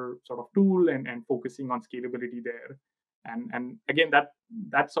core sort of tool and focusing on scalability there. And again,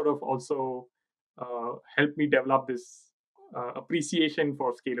 that sort of also helped me develop this appreciation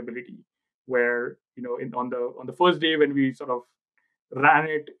for scalability, where on the first day when we sort of ran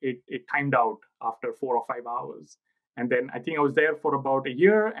it timed out after 4 or 5 hours, and then I think I was there for about a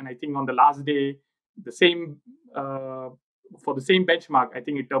year, and I think on the last day, the same for the same benchmark, I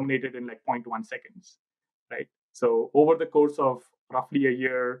think it terminated in like 0.1 seconds, right? So over the course of roughly a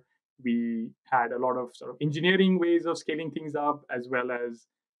year, we had a lot of sort of engineering ways of scaling things up, as well as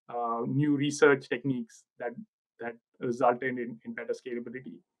new research techniques that resulted in better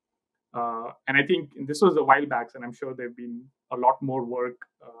scalability. And I think this was a while back, and I'm sure there've been a lot more work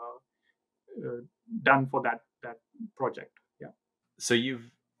done for that project. Yeah. So you've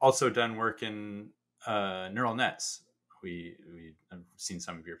also done work in neural nets. We have seen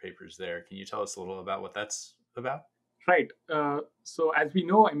some of your papers there. Can you tell us a little about what that's about? Right. So as we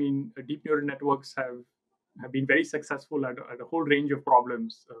know, I mean, deep neural networks have been very successful at a whole range of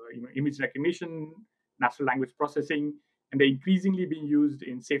problems. Image recognition, natural language processing, and they're increasingly being used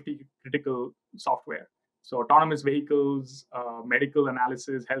in safety critical software. So autonomous vehicles, medical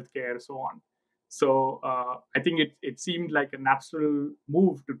analysis, healthcare, so on. So I think it seemed like a natural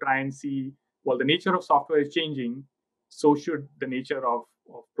move to try and see, well, the nature of software is changing, so should the nature of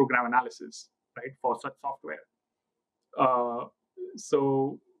program analysis, right, for such software.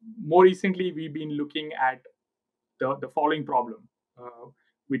 So more recently, we've been looking at the following problem,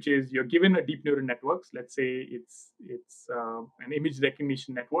 which is you're given a deep neural network. Let's say it's an image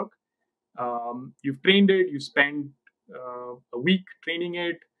recognition network. You've trained it. You spend a week training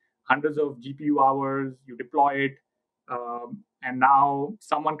it, hundreds of GPU hours. You deploy it, and now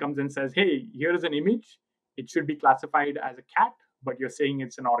someone comes and says, "Hey, here is an image. It should be classified as a cat, but you're saying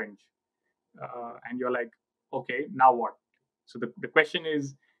it's an orange." And you're like, okay, now what? So the question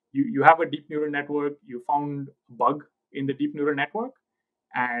is, you have a deep neural network, you found a bug in the deep neural network,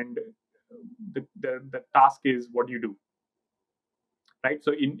 and the task is, what do you do? Right?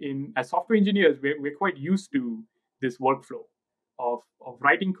 So in as software engineers, we're quite used to this workflow of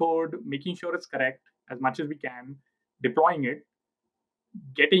writing code, making sure it's correct as much as we can, deploying it,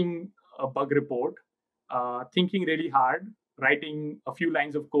 getting a bug report, thinking really hard, writing a few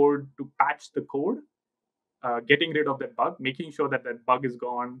lines of code to patch the code, getting rid of that bug, making sure that bug is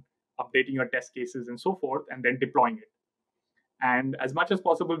gone, updating your test cases and so forth, and then deploying it. And as much as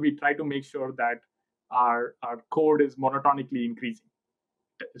possible, we try to make sure that our code is monotonically increasing.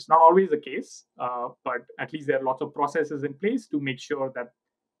 It's not always the case, but at least there are lots of processes in place to make sure that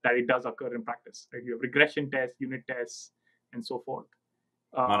it does occur in practice. Right? You have regression tests, unit tests, and so forth.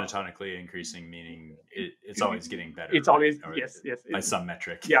 Monotonically increasing, meaning it's always getting better. It's always, yes. By some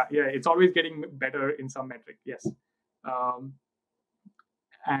metric. Yeah, it's always getting better in some metric, yes.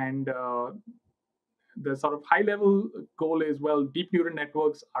 And the sort of high level goal is, well, deep neural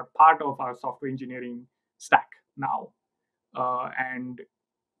networks are part of our software engineering stack now. And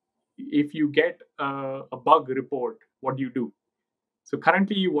if you get a bug report, what do you do? So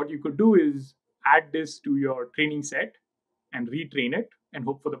currently what you could do is add this to your training set and retrain it and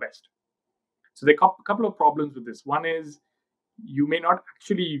hope for the best. So there are a couple of problems with this. One is you may not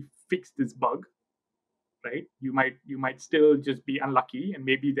actually fix this bug, right? You might still just be unlucky, and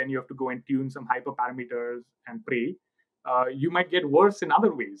maybe then you have to go and tune some hyperparameters and pray. You might get worse in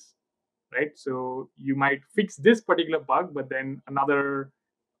other ways, right? So you might fix this particular bug, but then another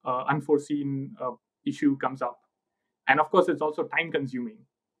unforeseen issue comes up. And of course, it's also time consuming,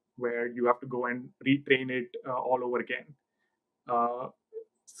 where you have to go and retrain it all over again.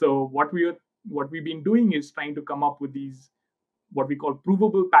 So what we've been doing is trying to come up with these, what we call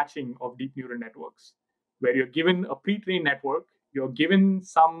provable patching of deep neural networks, where you're given a pre-trained network, you're given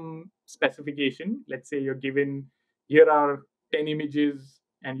some specification. Let's say you're given, here are 10 images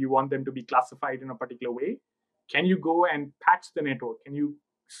and you want them to be classified in a particular way. Can you go and patch the network? Can you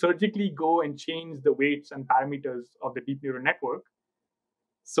surgically go and change the weights and parameters of the deep neural network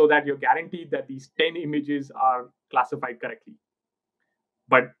so that you're guaranteed that these 10 images are classified correctly.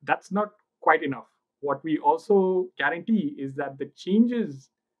 But that's not quite enough. What we also guarantee is that the changes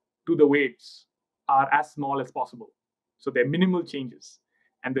to the weights are as small as possible. So they're minimal changes.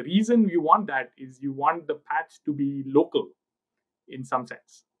 And the reason you want that is you want the patch to be local in some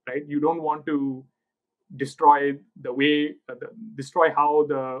sense, right? You don't want to destroy the way, destroy how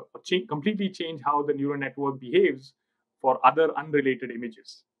the, completely change how the neural network behaves for other unrelated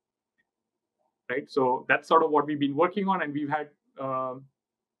images, right? So that's sort of what we've been working on, and we've had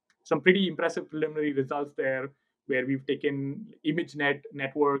some pretty impressive preliminary results there, where we've taken ImageNet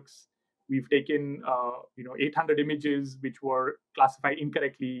networks, we've taken 800 images which were classified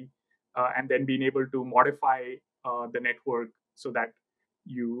incorrectly, and then been able to modify the network so that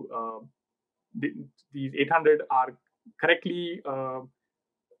you these 800 are correctly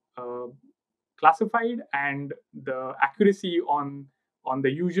classified, and the accuracy on the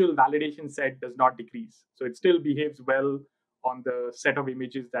usual validation set does not decrease. So it still behaves well on the set of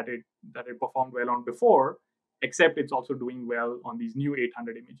images that it performed well on before, except it's also doing well on these new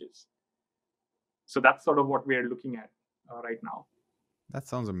 800 images. So that's sort of what we're looking at right now. That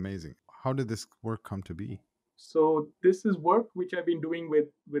sounds amazing. How did this work come to be? So this is work which I've been doing with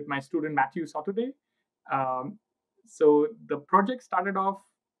my student Matthew Saturday. So the project started off,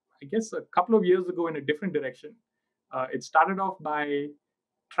 I guess, a couple of years ago in a different direction. It started off by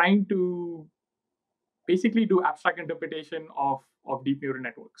trying to basically do abstract interpretation of deep neural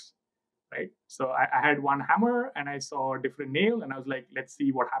networks, right? So I had one hammer and I saw a different nail, and I was like, let's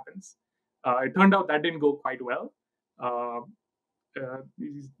see what happens. It turned out that didn't go quite well.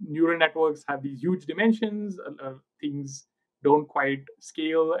 These neural networks have these huge dimensions. Things don't quite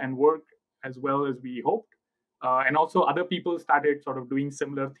scale and work as well as we hoped. And also other people started sort of doing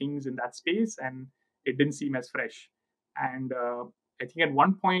similar things in that space, and it didn't seem as fresh. And I think at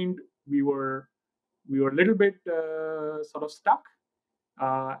one point we were a little bit sort of stuck.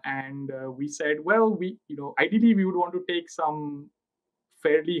 And we said, well, ideally we would want to take some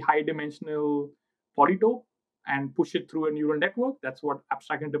fairly high dimensional polytope and push it through a neural network. That's what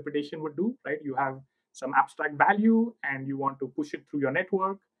abstract interpretation would do, right? You have some abstract value and you want to push it through your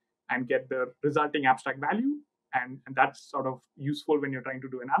network and get the resulting abstract value. And that's sort of useful when you're trying to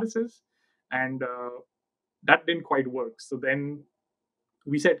do analysis. And that didn't quite work. So then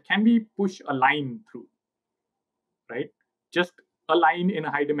we said, can we push a line through, right? Just a line in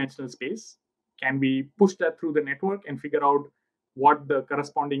a high dimensional space. Can we push that through the network and figure out what the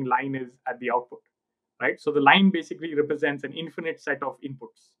corresponding line is at the output, right? So the line basically represents an infinite set of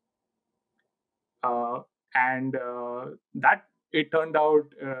inputs. And that, it turned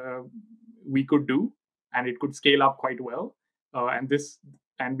out, we could do, and it could scale up quite well. And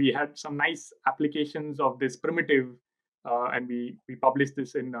we had some nice applications of this primitive, and we published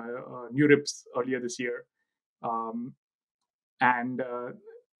this in NeurIPS earlier this year. And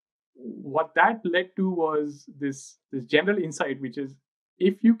what that led to was this general insight, which is,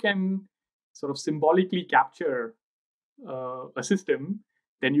 if you can sort of symbolically capture a system,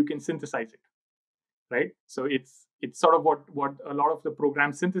 then you can synthesize it, right? So it's sort of what a lot of the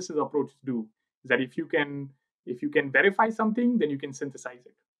program synthesis approaches do, is that if you can verify something, then you can synthesize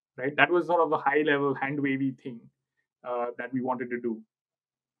it, right? That was sort of a high level hand wavy thing that we wanted to do.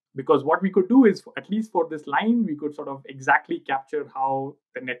 Because what we could do is, at least for this line, we could sort of exactly capture how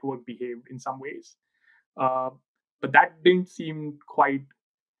the network behaved in some ways. But that didn't seem quite,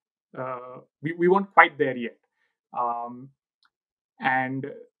 we weren't quite there yet.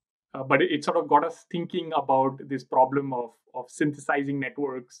 But it sort of got us thinking about this problem of synthesizing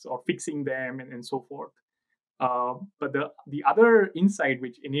networks or fixing them and so forth. But the other insight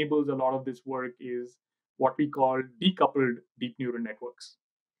which enables a lot of this work is what we call decoupled deep neural networks.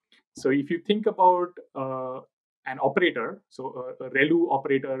 So if you think about an operator, so a ReLU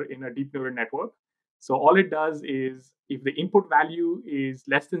operator in a deep neural network, so all it does is, if the input value is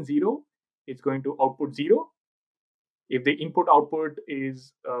less than 0, it's going to output 0. If the input-output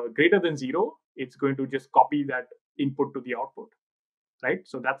is greater than 0, it's going to just copy that input to the output, right?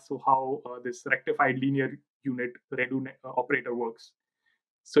 So that's how this rectified linear unit ReLU operator works.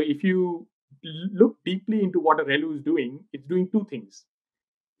 So if you look deeply into what a ReLU is doing, it's doing two things.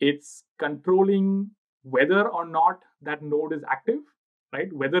 It's controlling whether or not that node is active,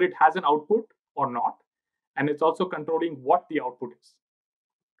 right? Whether it has an output or not. And it's also controlling what the output is,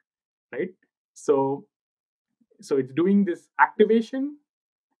 right? So it's doing this activation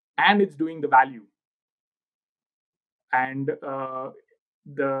and it's doing the value. And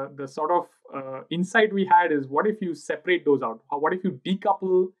the sort of insight we had is, what if you separate those out? What if you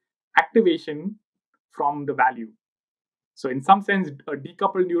decouple activation from the value? So in some sense, a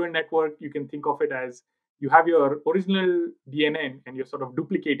decoupled neural network, you can think of it as you have your original DNA and you're sort of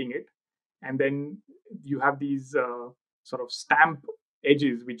duplicating it. And then you have these sort of stamp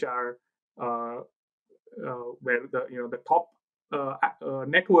edges, which are where the top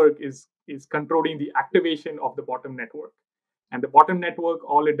network is controlling the activation of the bottom network. And the bottom network,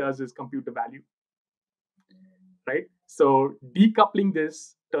 all it does is compute the value. Right? So decoupling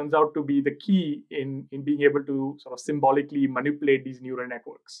this turns out to be the key in being able to sort of symbolically manipulate these neural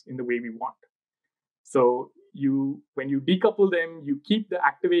networks in the way we want. So when you decouple them, you keep the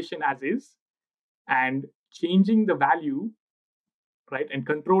activation as is, and changing the value, right, and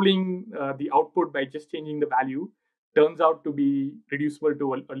controlling the output by just changing the value turns out to be reducible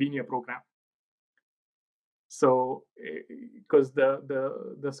to a linear program. So, because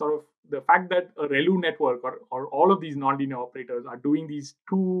the sort of the fact that a ReLU network or all of these nonlinear operators are doing these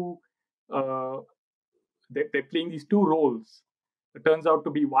two, they're playing these two roles, it turns out to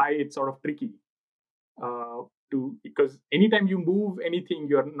be why it's sort of tricky. Because anytime you move anything,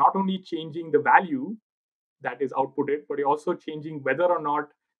 you're not only changing the value that is outputted, but you're also changing whether or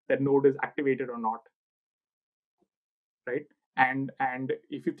not that node is activated or not. Right? And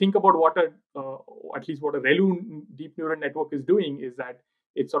if you think about what at least what a ReLU deep neural network is doing, is that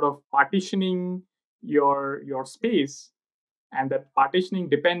it's sort of partitioning your space, and that partitioning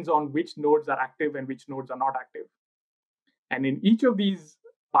depends on which nodes are active and which nodes are not active. And in each of these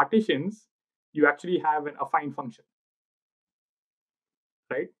partitions, you actually have an affine function,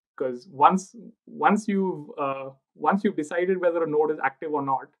 right? Because once you've decided whether a node is active or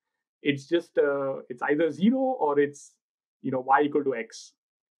not, it's just it's either 0 or it's y equal to x.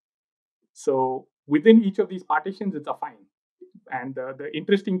 So within each of these partitions, it's affine. And the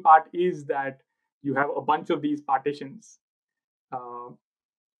interesting part is that you have a bunch of these partitions.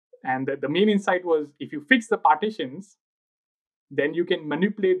 And the main insight was, if you fix the partitions, then you can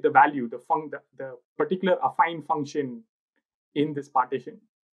manipulate the value, the particular affine function in this partition.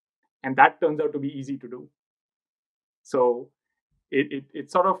 And that turns out to be easy to do. So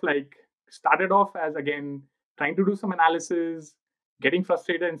it sort of like started off as, again, trying to do some analysis, getting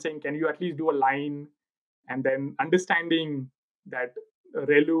frustrated and saying, can you at least do a line? And then understanding that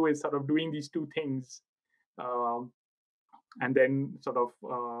ReLU is sort of doing these two things. And then sort of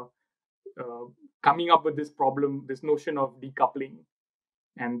coming up with this problem, this notion of decoupling.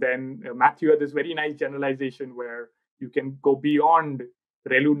 And then Matthew had this very nice generalization where you can go beyond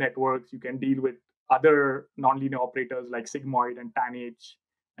ReLU networks. You can deal with other nonlinear operators like sigmoid and tanh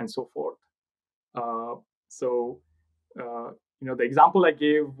and so forth. The example I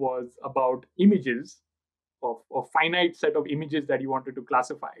gave was about images of finite set of images that you wanted to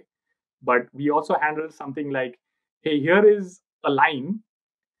classify. But we also handled something like, hey, here is a line,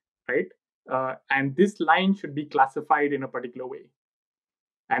 right? And this line should be classified in a particular way.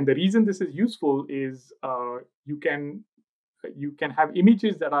 And the reason this is useful is you can have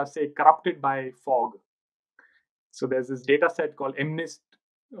images that are, say, corrupted by fog. So there's this data set called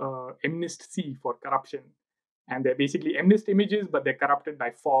MNIST-C for corruption. And they're basically MNIST images, but they're corrupted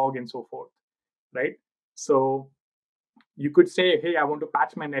by fog and so forth, right? So you could say, hey, I want to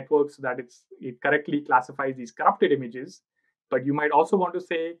patch my network so that it correctly classifies these corrupted images. But you might also want to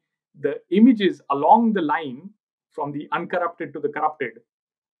say the images along the line from the uncorrupted to the corrupted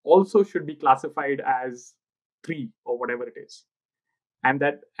also should be classified as 3 or whatever it is. And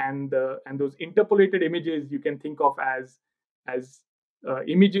those interpolated images you can think of as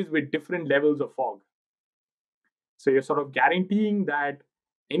images with different levels of fog. So you're sort of guaranteeing that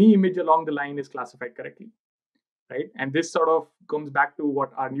any image along the line is classified correctly, right? And this sort of comes back to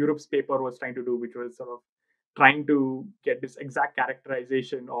what our NeurIPS paper was trying to do, which was sort of trying to get this exact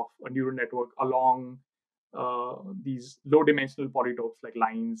characterization of a neural network along these low-dimensional polytopes like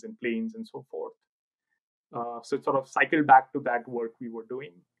lines and planes and so forth. So it sort of cycled back to that work we were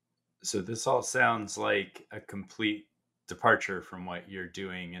doing. So this all sounds like a complete departure from what you're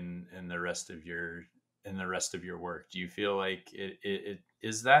doing in the rest of your work. Do you feel like it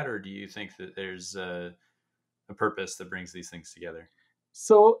is that, or do you think that there's a purpose that brings these things together?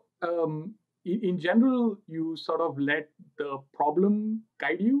 So in general, you sort of let the problem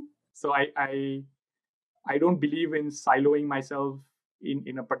guide you. So I don't believe in siloing myself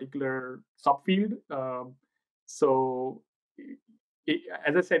in a particular subfield. So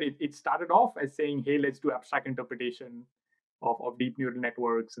as I said, it started off as saying, hey, let's do abstract interpretation of deep neural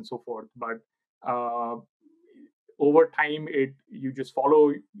networks and so forth. But over time, you just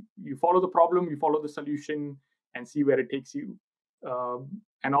follow the problem, you follow the solution, and see where it takes you.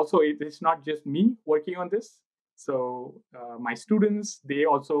 And also, it's not just me working on this. So my students, they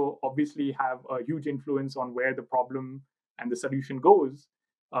also obviously have a huge influence on where the problem and the solution goes.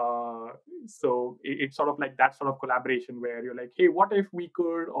 So it's sort of like that sort of collaboration where you're like, hey, what if we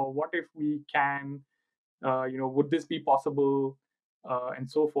could, or what if we can, would this be possible, and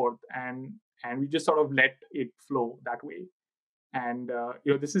so forth, and we just sort of let it flow that way. And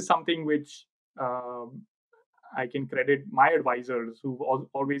this is something which I can credit my advisors, who've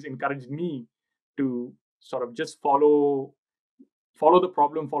always encouraged me to sort of just follow the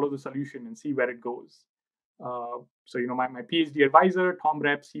problem, follow the solution, and see where it goes. So my PhD advisor, Tom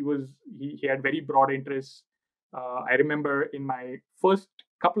Reps, he had very broad interests. I remember in my first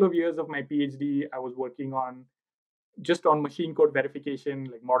couple of years of my PhD, I was working on machine code verification,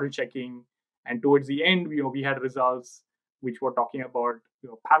 like model checking, and towards the end, we had results which were talking about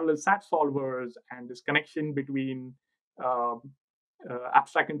parallel SAT solvers and this connection between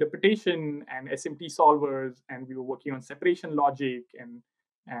abstract interpretation and SMT solvers, and we were working on separation logic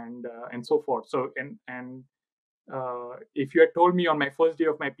and so forth. So and if you had told me on my first day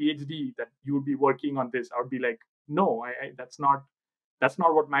of my PhD that you would be working on this, I would be like, no, that's not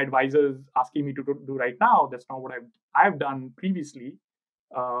what my advisor is asking me to do right now. That's not what I've done previously.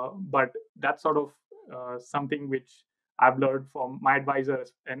 But that's sort of something which I've learned from my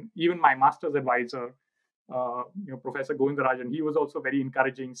advisors, and even my master's advisor, Professor Govindarajan. He was also very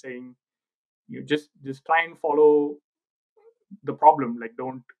encouraging, saying, just try and follow the problem. Like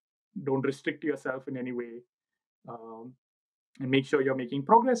don't restrict yourself in any way, and make sure you're making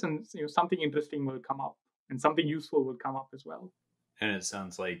progress, and something interesting will come up, and something useful will come up as well. And it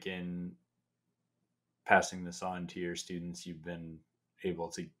sounds like in passing this on to your students, you've been able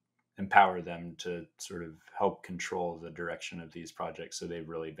to empower them to sort of help control the direction of these projects. So they've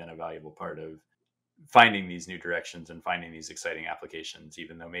really been a valuable part of finding these new directions and finding these exciting applications,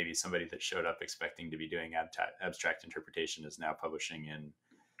 even though maybe somebody that showed up expecting to be doing abstract interpretation is now publishing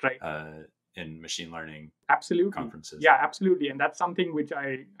in machine learning conferences. Yeah, absolutely. And that's something which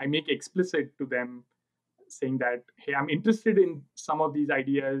I make explicit to them, saying that, hey, I'm interested in some of these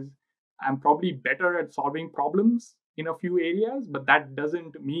ideas. I'm probably better at solving problems in a few areas, but that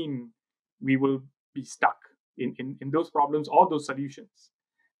doesn't mean we will be stuck in those problems or those solutions,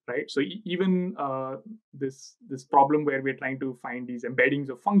 right? So even this problem where we're trying to find these embeddings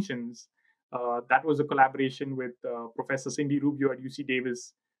of functions, that was a collaboration with Professor Cindy Rubio at UC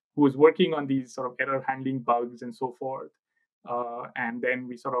Davis, who was working on these sort of error handling bugs and so forth. And then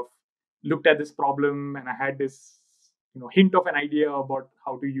we sort of looked at this problem, and I had this hint of an idea about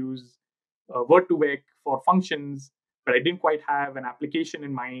how to use word2vec for functions, but I didn't quite have an application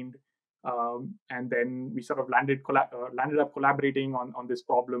in mind. And then we sort of landed up collaborating on this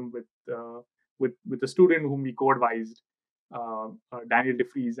problem with the student whom we co-advised, Daniel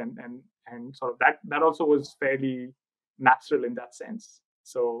DeFries, and sort of that also was fairly natural in that sense.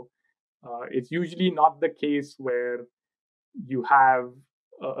 So it's usually not the case where you have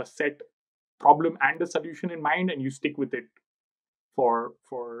a set problem and a solution in mind and you stick with it for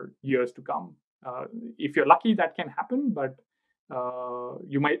years to come. If you're lucky, that can happen, but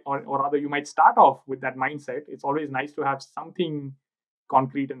you might, or rather you might start off with that mindset. It's always nice to have something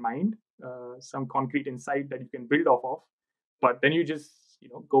concrete in mind, some concrete insight that you can build off of, but then you just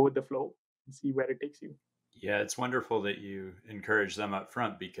go with the flow and see where it takes you. Yeah, it's wonderful that you encourage them up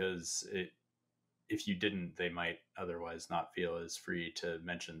front, because if you didn't, they might otherwise not feel as free to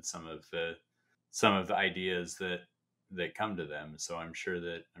mention some of the ideas that come to them. So I'm sure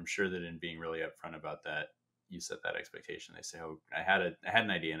that in being really upfront about that, you set that expectation. They say, "Oh, I had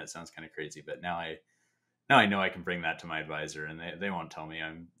an idea and it sounds kind of crazy, but now I know I can bring that to my advisor, and they won't tell me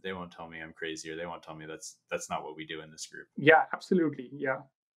I'm crazy, or they won't tell me that's not what we do in this group." Yeah, absolutely. Yeah.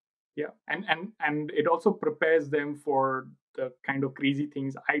 And it also prepares them for the kind of crazy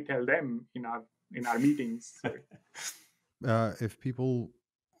things I tell them in our meetings. If people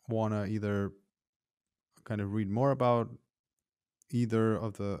want to either kind of read more about either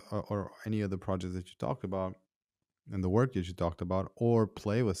of the or any of the projects that you talked about and the work that you talked about, or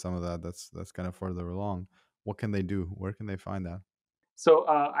play with some of that's kind of further along, what can they do? Where can they find that? So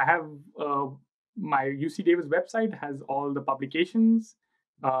I have my UC Davis website has all the publications,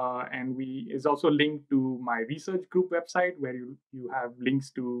 and is also linked to my research group website, where you have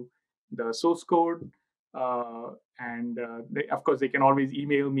links to the source code, and of course they can always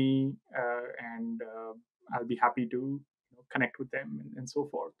email me, and I'll be happy to connect with them and so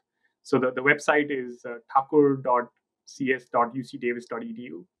forth. So the website is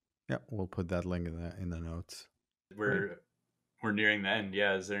thakur.cs.ucdavis.edu. Yeah, we'll put that link in the notes. We're nearing the end.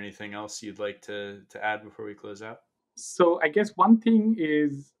 Yeah, is there anything else you'd like to add before we close out? So I guess one thing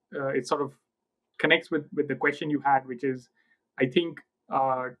is it sort of connects with the question you had, which is, I think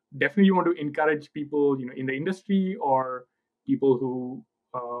definitely want to encourage people, in the industry or people who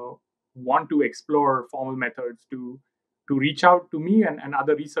want to explore formal methods to reach out to me and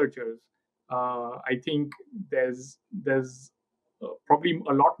other researchers. I think there's probably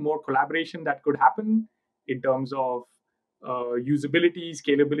a lot more collaboration that could happen in terms of usability,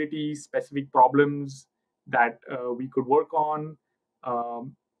 scalability, specific problems that we could work on.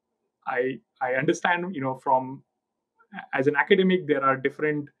 Um, I understand, from as an academic, there are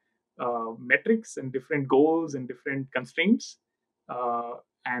different metrics and different goals and different constraints, uh,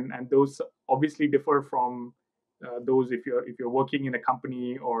 and those obviously differ from those if you're working in a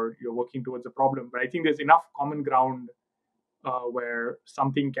company or you're working towards a problem. But I think there's enough common ground where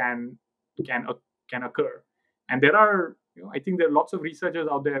something can can occur, and there are I think there are lots of researchers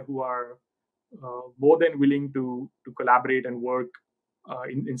out there who are more than willing to collaborate and work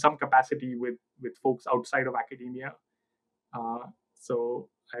in some capacity with folks outside of academia. So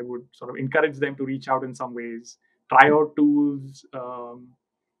I would sort of encourage them to reach out in some ways, try out tools,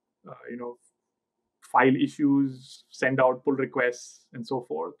 file issues, send out pull requests, and so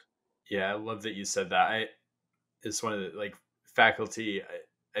forth. Yeah, I love that you said that. It's one of the like faculty.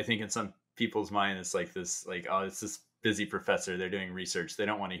 I think in some people's mind, it's like this, like, oh, it's this busy professor. They're doing research. They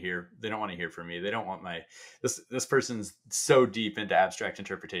don't want to hear. They don't want to hear from me. They don't want my this person's so deep into abstract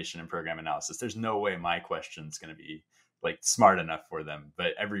interpretation and program analysis. There's no way my question's going to be like smart enough for them.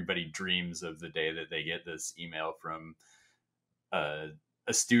 But everybody dreams of the day that they get this email from a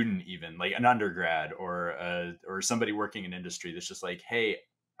student, even like an undergrad or somebody working in industry that's just like, hey,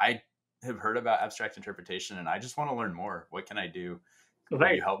 I have heard about abstract interpretation and I just want to learn more. What can I do?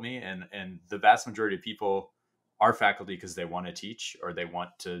 Will you help me? And the vast majority of people are faculty because they want to teach or they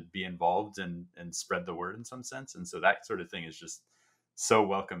want to be involved and spread the word in some sense. And so that sort of thing is just so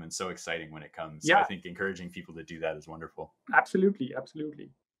welcome and so exciting when it comes. Yeah. So I think encouraging people to do that is wonderful. Absolutely.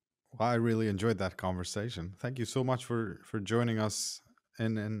 Well, I really enjoyed that conversation. Thank you so much for joining us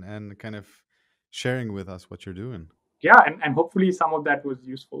and kind of sharing with us what you're doing. Yeah, and hopefully some of that was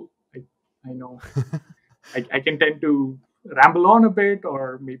useful. I know I can tend to ramble on a bit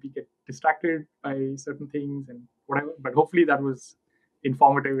or maybe get distracted by certain things and whatever, but hopefully that was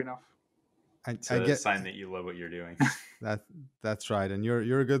informative enough. It's a sign that you love what you're doing. That's right, and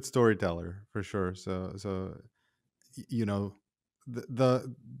you're a good storyteller for sure. So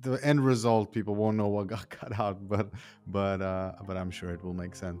the end result, people won't know what got cut out, but I'm sure it will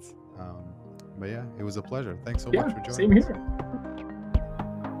make sense. But yeah, it was a pleasure. Thanks so much for joining. Same here.